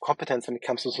level of competence when it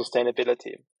comes to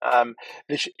sustainability,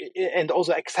 and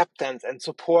also acceptance and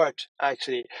support.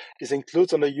 Actually, this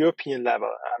includes on the European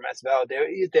level as well.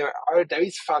 There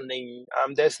is funding.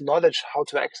 There's knowledge how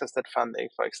to access that funding,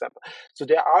 for example. So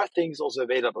there are things also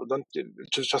available. Don't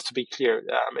just to be clear,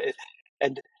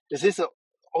 and this is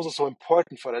also so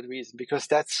important for that reason, because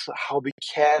that's how we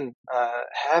can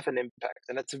have an impact.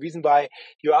 And that's the reason why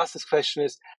you asked this question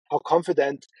is, how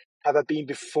confident have I been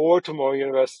before Tomorrow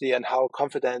University and how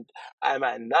confident am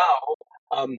I now?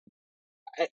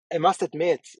 I must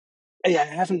admit, I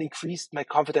haven't increased my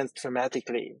confidence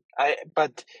dramatically,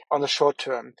 but on the short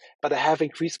term, but I have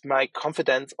increased my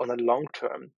confidence on the long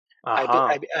term.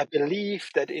 I believe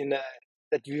that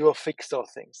that we will fix those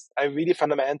things. I really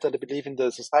fundamentally believe in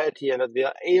the society and that we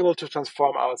are able to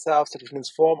transform ourselves, that we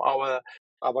transform our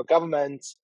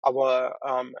governments, our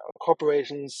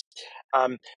corporations,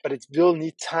 but it will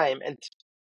need time.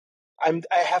 And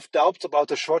I have doubts about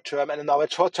the short term, and now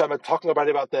at short term, I'm talking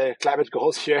about the climate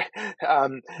goals here. I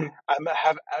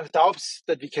have doubts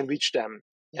that we can reach them.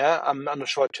 Yeah, on the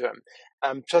short term.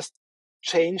 Just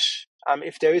change.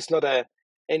 If there is not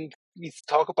and we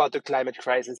talk about the climate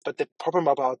crisis, but the problem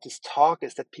about this talk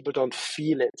is that people don't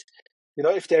feel it.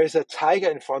 If there is a tiger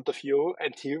in front of you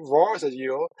and he roars at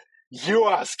you, you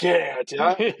are scared,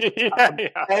 yeah?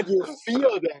 And you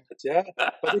feel that, yeah?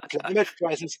 But the climate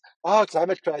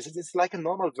crisis, it's like a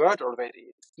normal word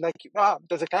already. It's like,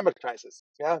 there's a climate crisis,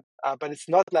 yeah? But it's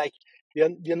not like,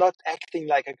 we're not acting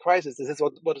like a crisis. This is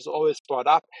what is always brought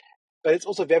up. But it's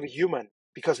also very human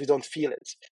because we don't feel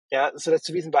it. Yeah, so that's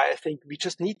the reason why I think we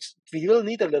will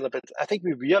need a little bit. I think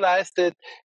we realized it,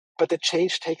 but the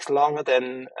change takes longer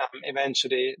than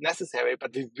eventually necessary.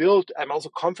 But I'm also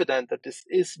confident that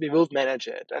we will manage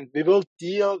it, and we will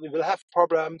have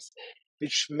problems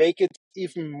which make it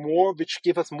even more, which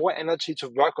give us more energy to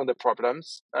work on the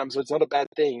problems. So it's not a bad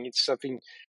thing. It's something.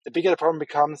 The bigger the problem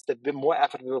becomes, the more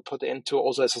effort we will put into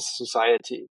also as a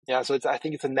society. Yeah, so I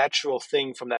think it's a natural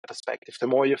thing from that perspective. The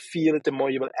more you feel it, the more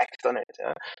you will act on it.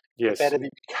 Yeah? Yes. The better we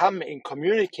become in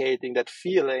communicating that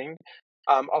feeling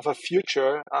of a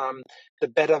future, the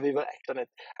better we will act on it.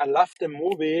 I love the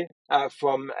movie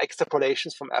from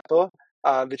Extrapolations from Apple,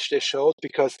 which they showed,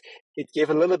 because it gave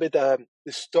a little bit the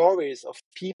stories of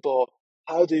people,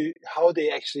 how they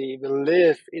actually will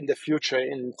live in the future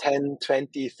in 10,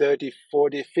 20, 30,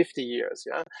 40, 50 years.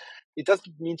 Yeah, it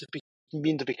doesn't mean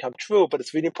to become true, but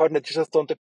it's really important that you just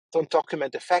don't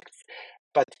document the facts,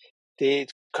 but they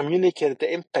communicate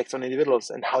the impacts on individuals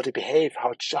and how they behave,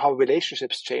 how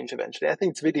relationships change eventually. I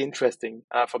think it's really interesting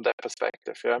from that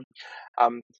perspective. Yeah.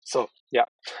 So yeah.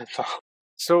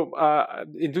 So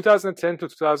in 2010 to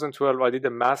 2012, I did a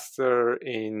master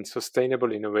in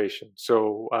sustainable innovation.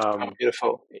 So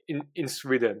beautiful. In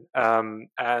Sweden,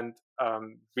 and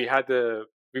we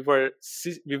were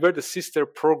the sister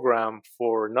program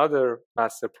for another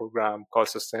master program called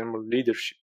Sustainable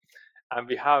Leadership, and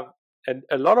we have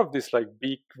a lot of this like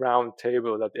big round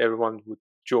table that everyone would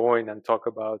join and talk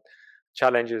about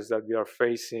challenges that we are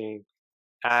facing,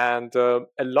 and a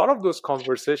lot of those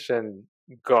conversations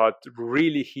got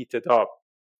really heated up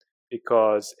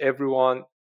because everyone,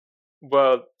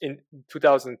 well, in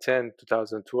 2010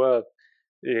 2012,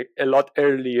 a lot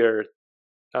earlier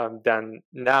than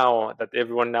now, that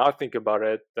everyone now think about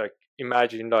it, like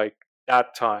imagine like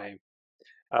that time.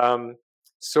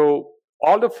 So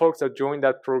all the folks that joined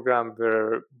that program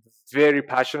were very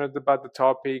passionate about the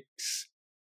topics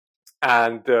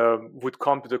and would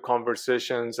come to the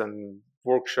conversations and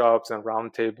workshops and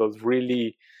roundtables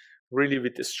really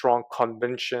with a strong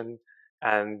conviction.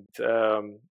 And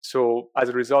so as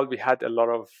a result, we had a lot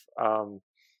of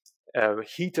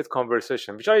heated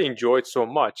conversation, which I enjoyed so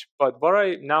much. But what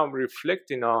I now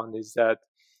reflecting on is that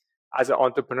as an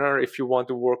entrepreneur, if you want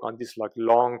to work on these like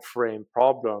long frame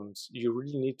problems, you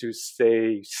really need to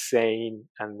stay sane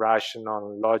and rational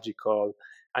and logical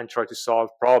and try to solve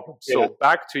problems. Yeah. So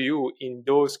back to you, in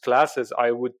those classes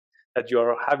that you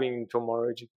are having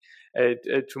tomorrow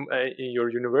in your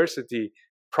university,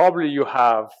 probably you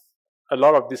have a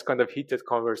lot of this kind of heated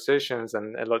conversations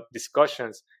and a lot of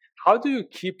discussions. How do you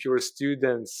keep your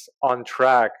students on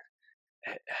track?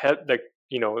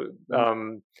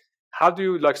 how do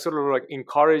you like sort of like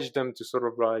encourage them to sort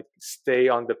of like stay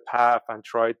on the path and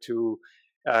try to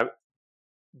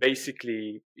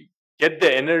basically get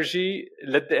the energy,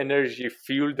 let the energy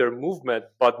fuel their movement,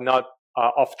 but not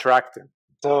off track them?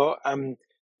 So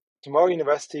tomorrow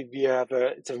university,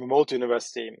 it's a remote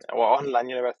university or online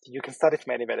university. You can study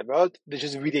from anywhere in the world, which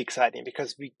is really exciting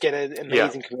because we get an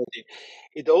amazing community.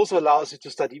 It also allows you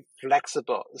to study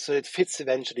flexible, so it fits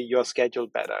eventually your schedule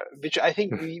better, which I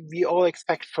think we all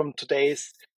expect from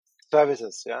today's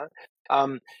services. Yeah.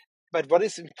 But what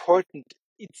is important,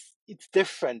 it's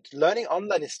different. Learning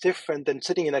online is different than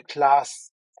sitting in a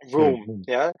class room. Mhm.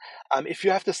 Yeah. If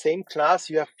you have the same class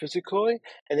you have physically,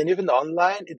 and then even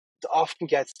online, it often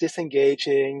gets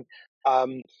disengaging.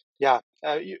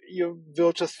 You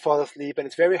will just fall asleep, and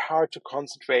it's very hard to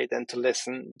concentrate and to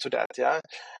listen to that. Yeah.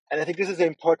 And I think this is the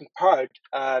important part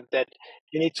that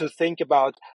you need to think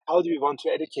about. How do we want to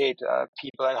educate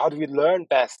people, and how do we learn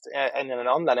best in an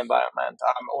online environment?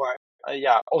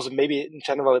 Also maybe in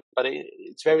general, but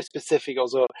it's very specific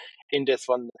also in this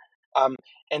one.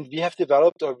 And we have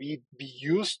developed, or we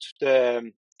used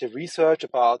the research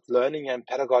about learning and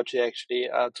pedagogy actually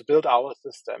to build our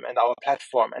system and our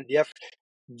platform. And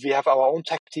we have our own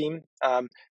tech team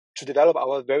to develop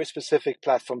our very specific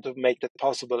platform to make that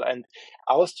possible. And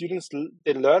our students,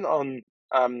 they learn on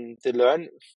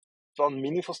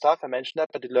meaningful stuff. I mentioned that,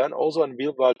 but they learn also on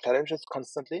real world challenges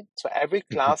constantly. So every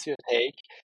class you take,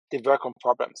 they work on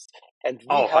problems, and we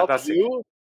Oh, help fantastic. you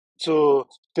to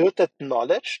build that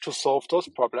knowledge to solve those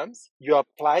problems. You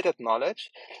apply that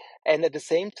knowledge, and at the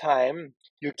same time,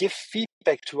 you give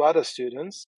feedback to other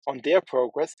students on their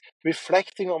progress,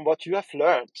 reflecting on what you have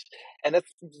learned. And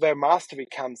that's where mastery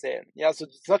comes in. Yeah, so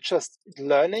it's not just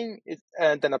learning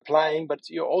and then applying, but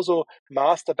you also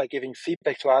master by giving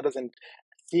feedback to others and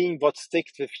seeing what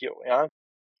sticks with you. Yeah.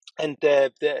 And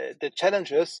the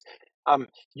challenges,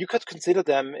 you could consider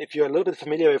them, if you're a little bit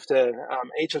familiar with the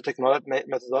agile technology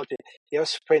methodology, they are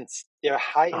sprints. They are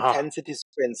high intensity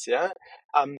sprints. Yeah.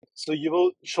 So you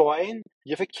will join,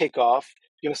 you have a kickoff,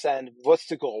 you understand what's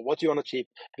the goal, what do you want to achieve.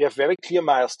 We have very clear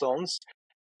milestones.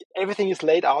 Everything is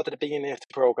laid out at the beginning of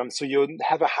the program. So you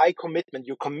have a high commitment.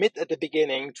 You commit at the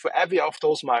beginning to every of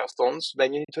those milestones.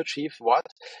 Then you need to achieve what.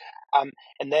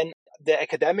 And then the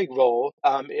academic role,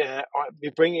 we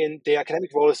bring in, the academic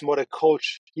role is more the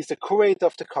coach. He's the curator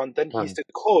of the content. He's the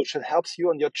coach that helps you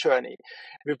on your journey.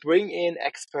 We bring in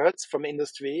experts from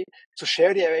industry to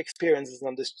share their experiences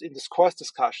in this course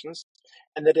discussions.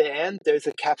 And at the end, there is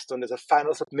a capstone, there's a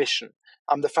final submission.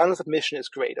 The final submission is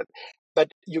graded.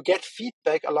 But you get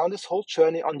feedback along this whole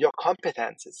journey on your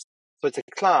competences. So it's a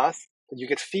class. You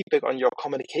get feedback on your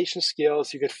communication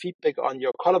skills, you get feedback on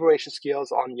your collaboration skills,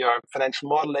 on your financial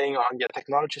modeling, on your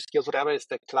technology skills, whatever is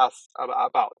the class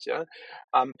about. Yeah,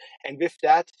 and with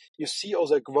that, you see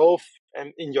also growth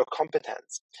in your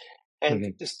competence.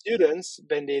 And the students,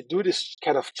 when they do this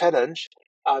kind of challenge,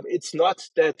 it's not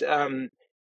that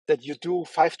that you do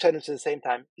 5 challenges at the same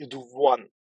time. You do one.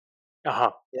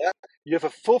 Yeah, you have a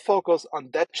full focus on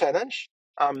that challenge.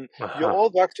 You all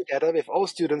work together with all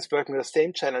students working on the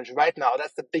same challenge right now.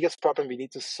 That's the biggest problem we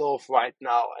need to solve right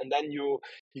now. And then you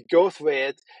go through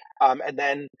it, and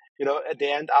then at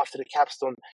the end, after the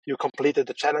capstone, you completed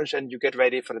the challenge and you get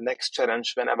ready for the next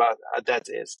challenge whenever that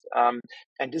is.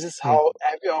 And this is how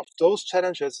every of those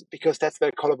challenges, because that's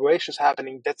where collaboration is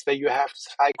happening. That's where you have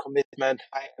high commitment,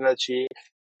 high energy.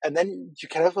 And then you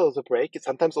can have a little break. It's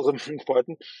sometimes also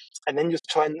important. And then you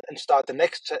try and start the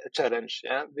next challenge,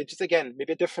 yeah, which is, again,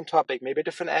 maybe a different topic, maybe a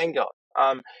different angle,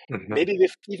 maybe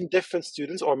with even different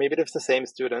students, or maybe with the same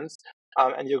students.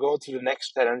 And you go to the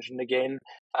next challenge. And again,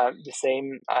 the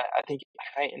same, I think,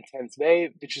 high intense way,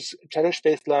 which is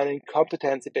challenge-based learning,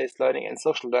 competency-based learning, and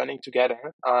social learning together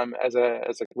as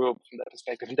a group from that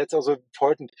perspective. And that's also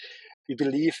important. We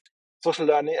believe social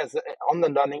learning as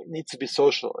online learning needs to be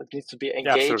social. It needs to be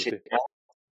engaging. Yeah?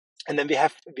 And then we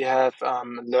have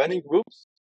learning groups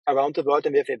around the world,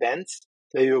 and we have events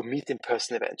where you meet in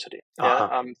person eventually.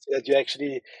 Yeah, so that you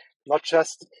actually not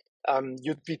just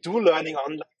we do learning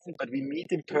online, but we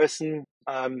meet in person.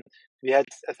 We had,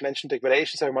 as mentioned, the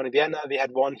graduation ceremony in Vienna. We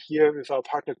had one here with our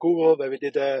partner Google, where we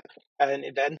did an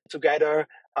event together,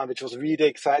 which was really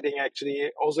exciting.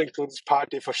 Actually, also includes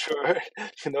party for sure.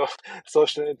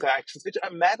 Social interactions, which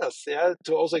matters. Yeah,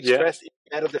 to also express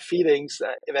the feelings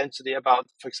eventually about,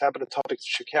 for example, the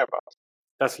topics you care about.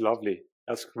 That's lovely.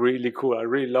 That's really cool. I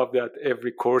really love that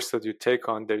every course that you take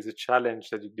on, there's a challenge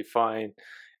that you define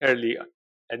early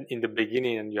and in the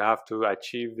beginning, and you have to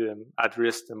achieve them,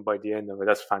 address them by the end of it.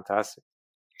 That's fantastic.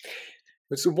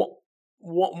 So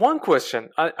one question.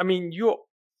 I mean,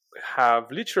 have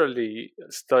literally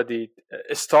started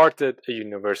a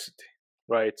university,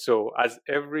 right? So as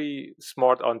every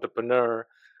smart entrepreneur,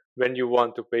 when you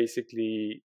want to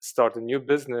basically start a new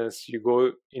business, you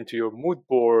go into your mood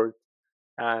board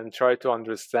and try to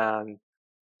understand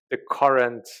the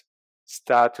current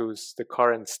status, the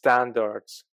current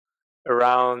standards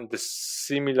around the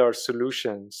similar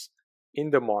solutions in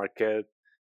the market,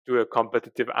 do a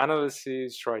competitive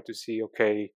analysis, try to see,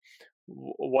 okay,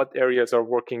 what areas are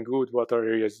working good, what are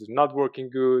areas not working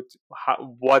good,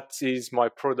 what is my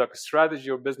product strategy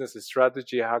or business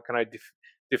strategy, how can I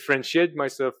differentiate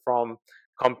myself from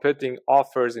competing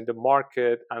offers in the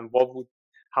market, and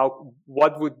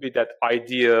what would be that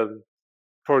ideal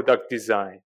product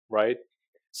design, right?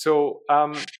 So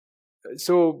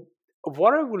so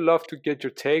what I would love to get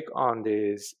your take on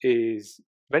this is,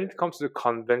 when it comes to the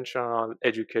conventional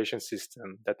education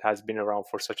system that has been around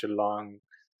for such a long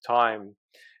time.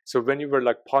 So when you were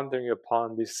like pondering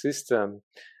upon this system,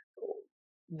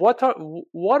 what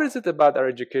is it about our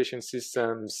education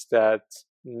systems that's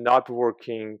not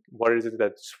working? What is it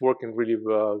that's working really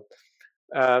well?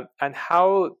 And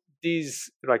how these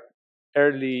like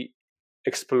early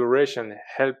exploration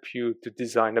help you to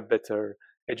design a better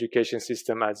education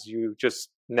system, as you just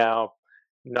now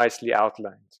nicely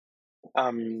outlined?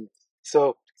 Um,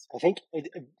 so I think I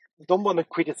don't want to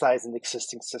criticize an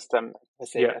existing system.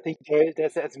 Yeah. I think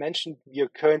there's, as mentioned,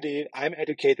 I'm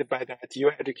educated by that,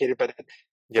 you're educated by that.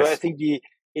 So I Yes. think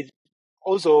it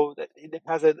also, it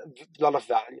has a lot of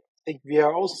value. I think we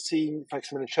are also seeing, for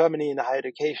example, in Germany, in the higher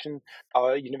education,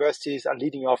 our universities are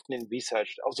leading often in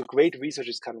research. Also, great research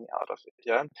is coming out of it.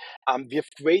 Yeah, we have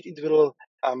great individual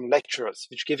lecturers,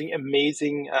 which giving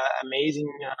amazing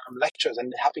lectures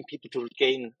and helping people to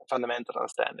gain fundamental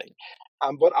understanding.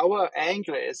 What our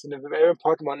angle is, and a very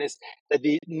important one, is that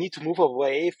we need to move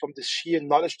away from the sheer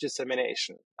knowledge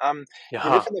dissemination. We live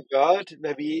Yeah. in a world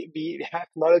where we have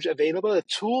knowledge available. The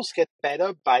tools get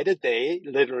better by the day,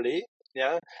 literally.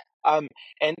 Yeah.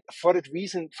 And for that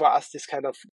reason, for us, this kind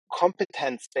of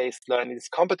competence-based learning, this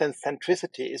competence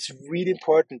centricity is really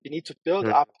important. We need to build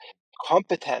Mm. up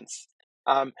competence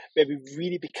where we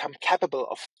really become capable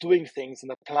of doing things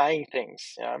and applying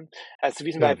things. Yeah? That's the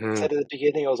reason why I Mm-hmm. said at the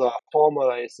beginning also our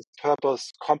formula is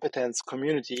purpose, competence,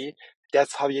 community.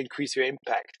 That's how you increase your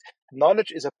impact.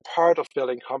 Knowledge is a part of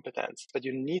building competence, but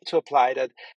you need to apply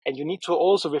that, and you need to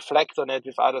also reflect on it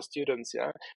with other students.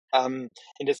 Yeah. In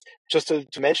this, just to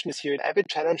mention this here, in every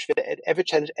challenge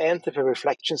ends with a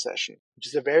reflection session, which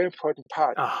is a very important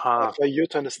part Uh-huh. for you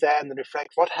to understand and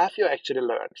reflect what have you actually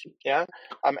learned. Yeah.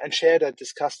 And share that,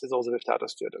 discuss this also with the other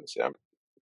students. Yeah.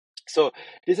 So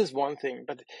this is one thing,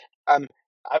 but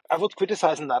I would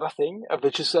criticize another thing,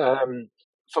 which is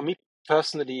for me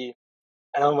personally,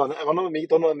 don't want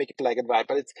to make it black and white,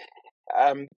 but it's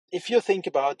if you think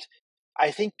about, I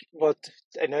think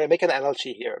and I make an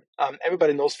analogy here.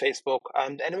 Everybody knows Facebook,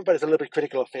 and everybody's a little bit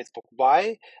critical of Facebook.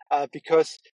 Why?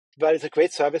 Because while it's a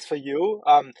great service for you,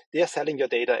 they are selling your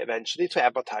data eventually to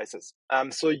advertisers.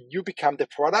 So you become the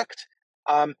product,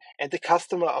 and the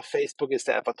customer of Facebook is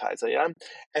the advertiser. Yeah,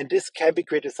 and this can be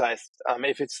criticized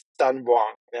if it's done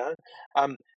wrong. Yeah,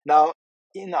 now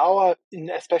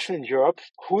especially in Europe,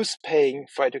 who's paying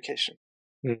for education?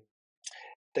 Mm.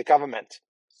 The government.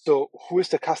 So who is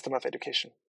the customer of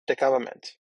education? The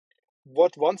government.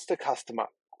 What wants the customer?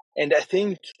 And I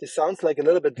think this sounds like a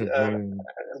little bit Mm-hmm.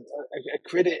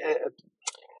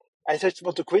 I just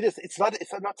want to criticize.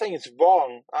 I'm not saying it's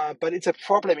wrong, but it's a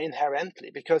problem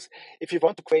inherently, because if you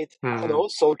want to create, I don't Mm. know,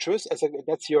 soldiers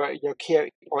that's your care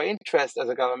or interest as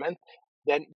a government,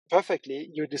 then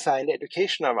perfectly you design the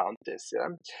education around this. Yeah?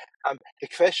 The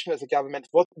question as a government,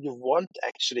 what you want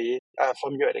actually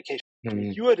from your education.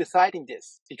 Mm. You are deciding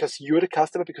this because you're the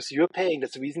customer, because you're paying.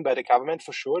 That's the reason why the government,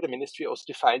 for sure, the ministry also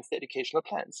defines the educational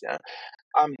plans. Yeah.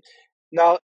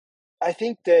 Now, I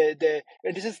think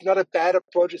and this is not a bad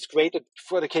approach. It's great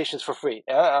for education is for free,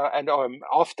 and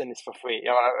often it's for free.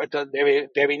 Very,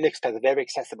 very inexpensive, very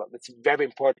accessible. It's very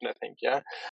important, I think. Yeah.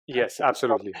 Yes,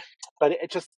 absolutely. But I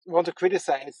just want to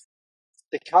criticize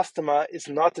the customer is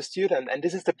not the student, and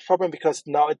this is the problem, because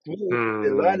now it means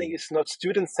the learning Mm. is not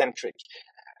student centric.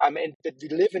 And that we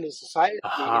live in a society, in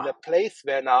Aha. a place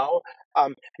where now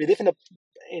we live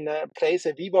in a place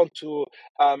where we want to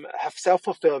have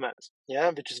self-fulfillment,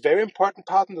 yeah, which is very important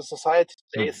part in the society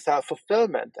today, Mm. is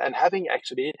self-fulfillment and having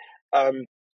actually um,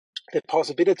 the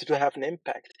possibility to have an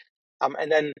impact.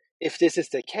 And then if this is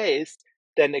the case,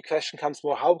 then the question comes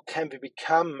more, how can we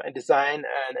become and design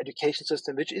an education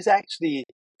system which is actually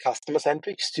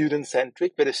customer-centric,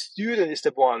 student-centric, where the student is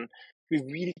the one we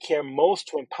really care most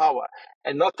to empower,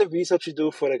 and not the research you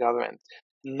do for the government.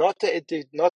 not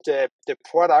the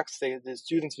products, the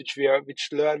students which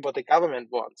learn what the government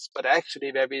wants, but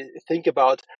actually where we think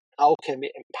about how can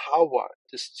we empower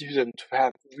the student to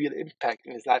have real impact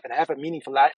in his life and have a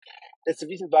meaningful life. That's the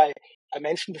reason why I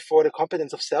mentioned before the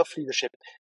competence of self-leadership.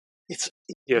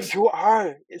 Yes.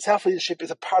 Self-leadership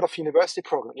is a part of university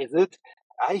program, is it?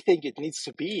 I think it needs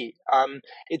to be.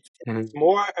 It's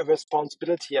more a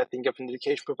responsibility, I think, of an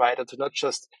education provider to not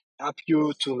just help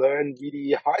you to learn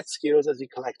really hard skills, as we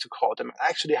like to call them,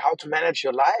 actually how to manage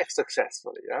your life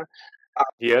successfully. Yeah.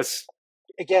 Yes.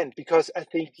 Again, because I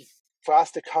think for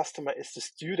us, the customer is the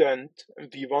student.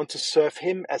 We want to serve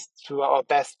him as to our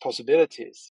best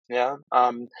possibilities. Yeah.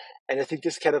 And I think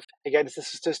this kind of, again, this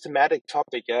is a systematic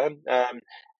topic. Yeah.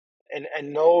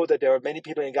 And know that there are many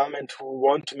people in government who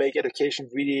want to make education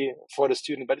really for the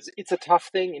student, but it's a tough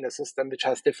thing in a system which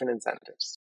has different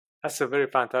incentives. That's a very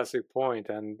fantastic point,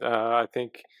 and I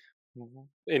think,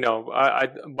 I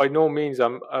by no means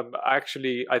I'm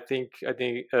actually I think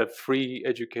a free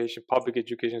education, public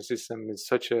education system is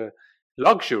such a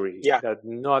luxury that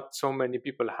not so many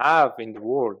people have in the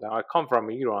world. I come from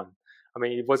Iran. I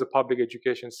mean, it was a public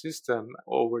education system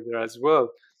over there as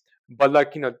well, but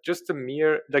just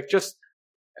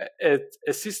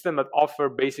a system that offer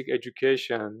basic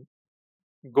education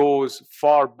goes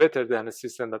far better than a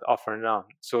system that offer none.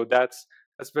 So that's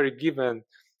very given.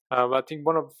 I think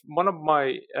one of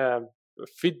my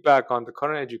feedback on the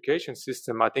current education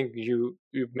system, I think you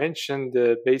mentioned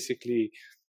basically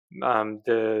mentioned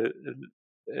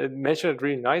it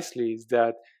really nicely, is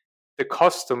that the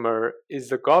customer is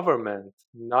the government,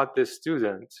 not the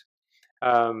student,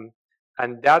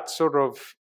 and that sort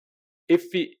of, if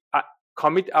we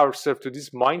commit ourselves to this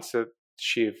mindset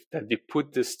shift that we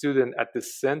put the student at the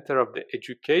center of the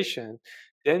education,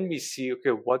 then we see,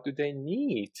 okay, what do they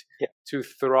need to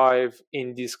thrive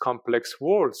in this complex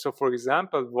world? So, for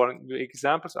example, one of the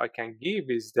examples I can give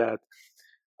is that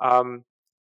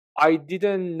I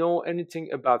didn't know anything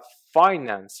about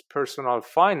finance, personal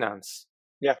finance.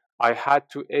 Yeah, I had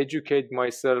to educate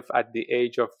myself at the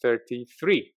age of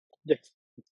 33. Yes,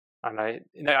 and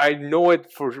I know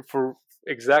it for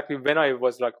exactly when I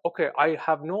was like, okay, I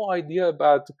have no idea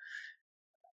about.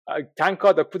 Thank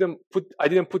God I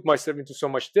didn't put myself into so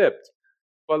much debt,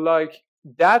 but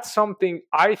that's something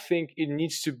I think it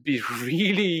needs to be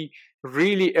really,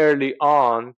 really early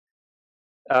on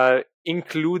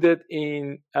included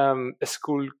in a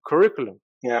school curriculum.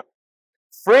 Yeah.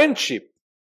 Friendship.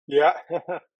 Yeah.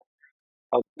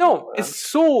 No, it's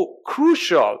so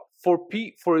crucial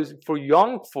for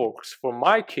young folks, for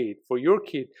my kid, for your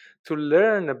kid, to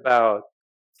learn about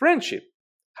friendship,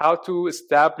 how to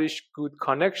establish good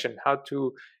connection, how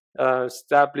to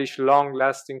establish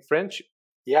long-lasting friendship.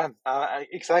 Yeah,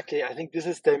 exactly. I think this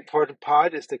is the important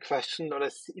part. Is the question, and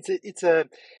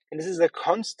this is a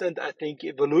constant, I think,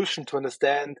 evolution to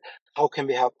understand how can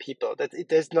we help people.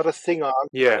 There's not a single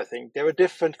answer. I think there are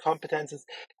different competences.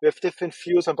 We have different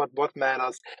views about what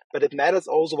matters, but it matters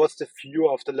also what's the view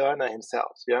of the learner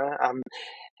himself. Yeah.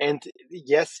 And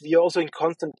yes, we are also in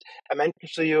constant. I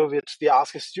mentioned to you, we are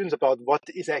asking students about what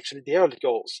is actually their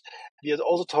goals. We are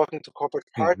also talking to corporate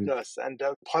partners and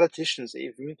politicians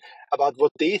even about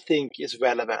what they think is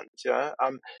relevant. Yeah.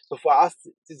 So for us,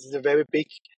 this is a very big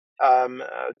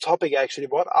topic actually.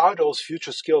 What are those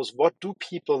future skills? What do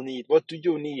people need? What do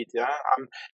you need? Yeah.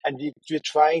 And we're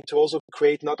trying to also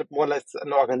create not more or less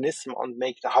an organism on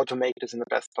how to make this in the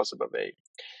best possible way.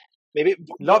 Maybe.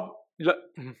 No,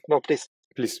 please.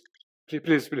 Please.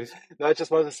 No, I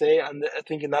just want to say, and I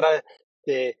think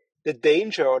the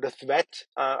danger or the threat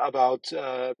about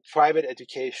private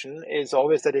education is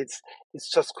always that it's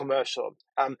just commercial.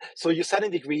 So you're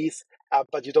selling degrees,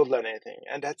 but you don't learn anything,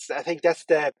 and I think that's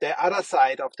the other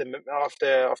side of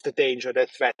the danger, the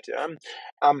threat.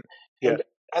 And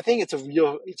I think it's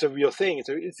a real thing.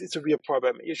 It's a real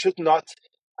problem. You should not.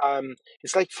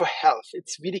 It's like for health,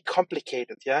 it's really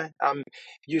complicated. Yeah.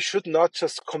 You should not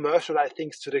just commercialize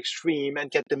things to the extreme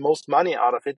and get the most money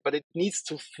out of it, but it needs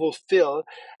to fulfill.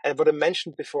 And what I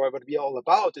mentioned before, what we are all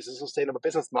about is a sustainable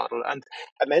business model. And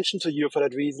I mentioned to you for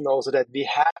that reason also that we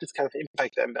have this kind of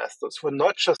impact investors who are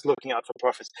not just looking out for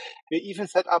profits. We even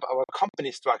set up our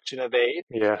company structure in a way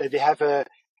that we have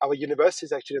our university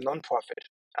is actually a non-profit,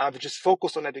 which is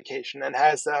focused on education and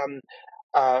has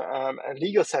a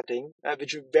legal setting,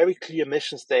 which is a very clear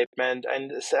mission statement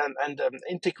and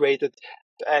integrated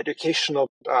educational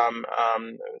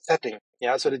setting.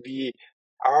 Yeah, so that we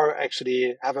are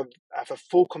actually have a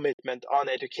full commitment on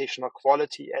educational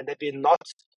quality, and that we're not,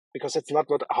 because it's not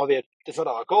it's not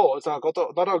our goal. It's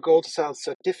not our goal to sell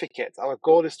certificates. Our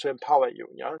goal is to empower you.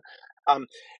 Yeah.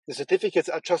 The certificates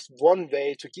are just one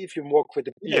way to give you more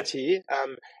credibility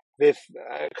with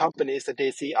companies that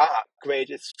they see, great,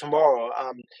 it's tomorrow.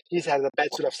 He has a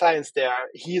Bachelor of Science there.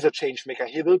 He's a change maker.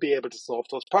 He will be able to solve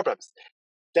those problems.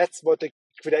 That's what the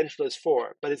credential is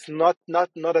for. But it's not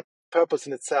a purpose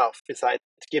in itself besides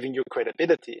giving you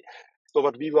credibility. So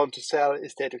what we want to sell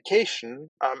is the education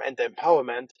and the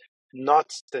empowerment,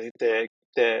 not the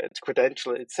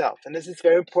credential itself. And this is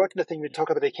very important. I think we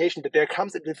talk about education, that there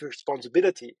comes with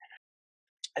responsibility.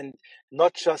 And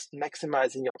not just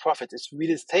maximizing your profit. It's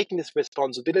really taking this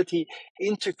responsibility,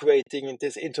 integrating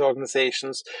this into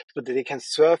organizations so that they can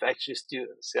serve actually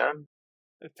students. Yeah.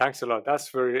 Thanks a lot. That's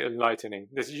very enlightening.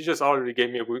 You just already gave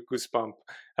me a goosebump.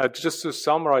 Just to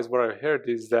summarize what I heard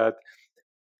is that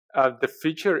the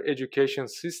future education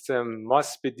system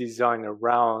must be designed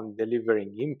around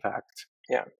delivering impact.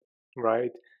 Yeah.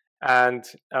 Right. And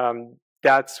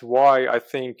that's why I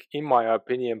think, in my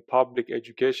opinion, public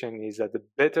education is at a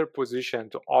better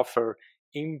position to offer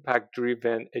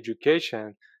impact-driven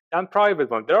education than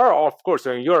private one. There are, of course,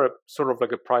 in Europe, sort of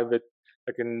like a private,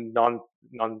 like a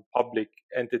non-public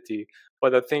entity.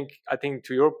 But I think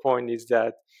to your point is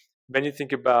that when you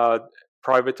think about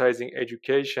privatizing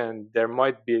education, there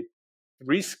might be a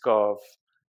risk of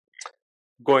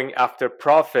going after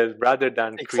profit rather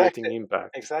than creating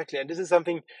impact. Exactly. And this is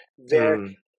something where,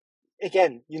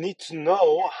 again, you need to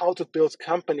know how to build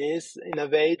companies in a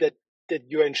way that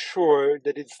you ensure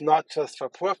that it's not just for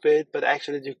profit, but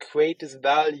actually that you create this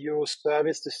value,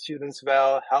 service the students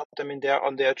well, help them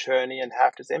on their journey, and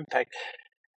have this impact.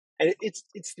 And it's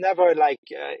never like,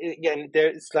 again,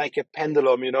 it's like a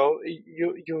pendulum,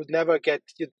 you never get,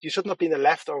 you should not be in the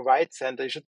left or right center. You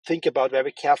should think about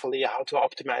very carefully how to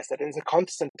optimize that. And it's a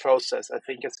constant process, I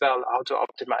think, as well, how to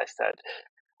optimize that.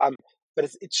 But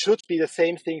it should be the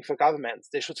same thing for governments.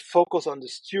 They should focus on the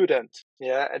student,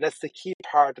 and that's the key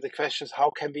part of the question: is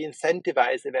how can we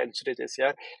incentivize eventually this?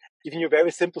 Giving you a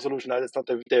very simple solution. Now, that's not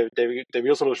the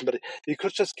real solution, but we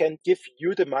could just give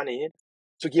you the money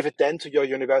to give it then to your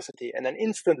university, and then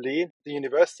instantly the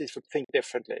universities would think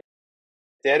differently.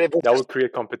 That would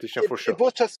create competition for sure. It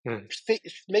would just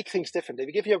make things differently.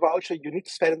 We give you a voucher, you need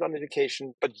to spend it on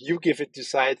education, but you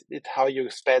decide how you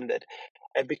spend it.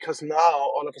 And because now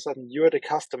all of a sudden you're the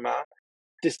customer,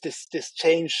 this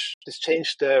changed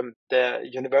the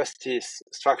university's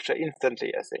structure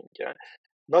instantly, I think.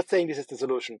 Not saying this is the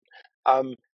solution. I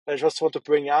just want to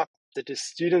bring up that the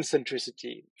student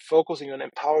centricity, focusing on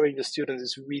empowering the students,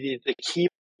 is really the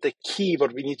key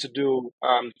what we need to do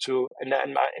to, in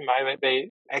my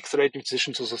way, accelerate the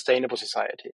transition to a sustainable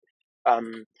society.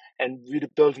 And really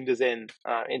building this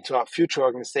into our future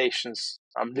organizations,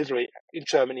 literally in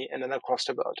Germany and then across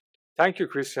the world. Thank you,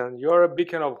 Christian. You're a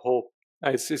beacon of hope.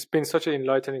 It's been such an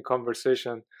enlightening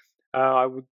conversation. I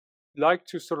would like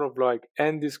to sort of like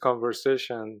end this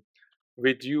conversation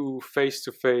with you face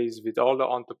to face with all the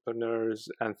entrepreneurs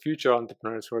and future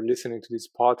entrepreneurs who are listening to this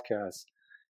podcast.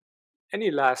 Any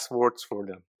last words for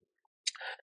them?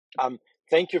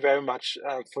 Thank you very much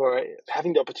for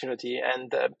having the opportunity,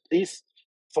 and please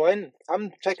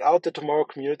come check out the Tomorrow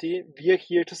community. We are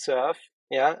here to serve.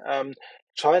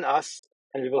 Join us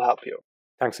and we will help you.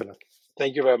 Thanks a lot.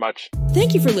 Thank you very much.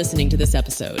 Thank you for listening to this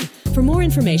episode. For more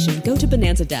information, go to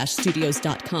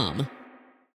bonanza-studios.com.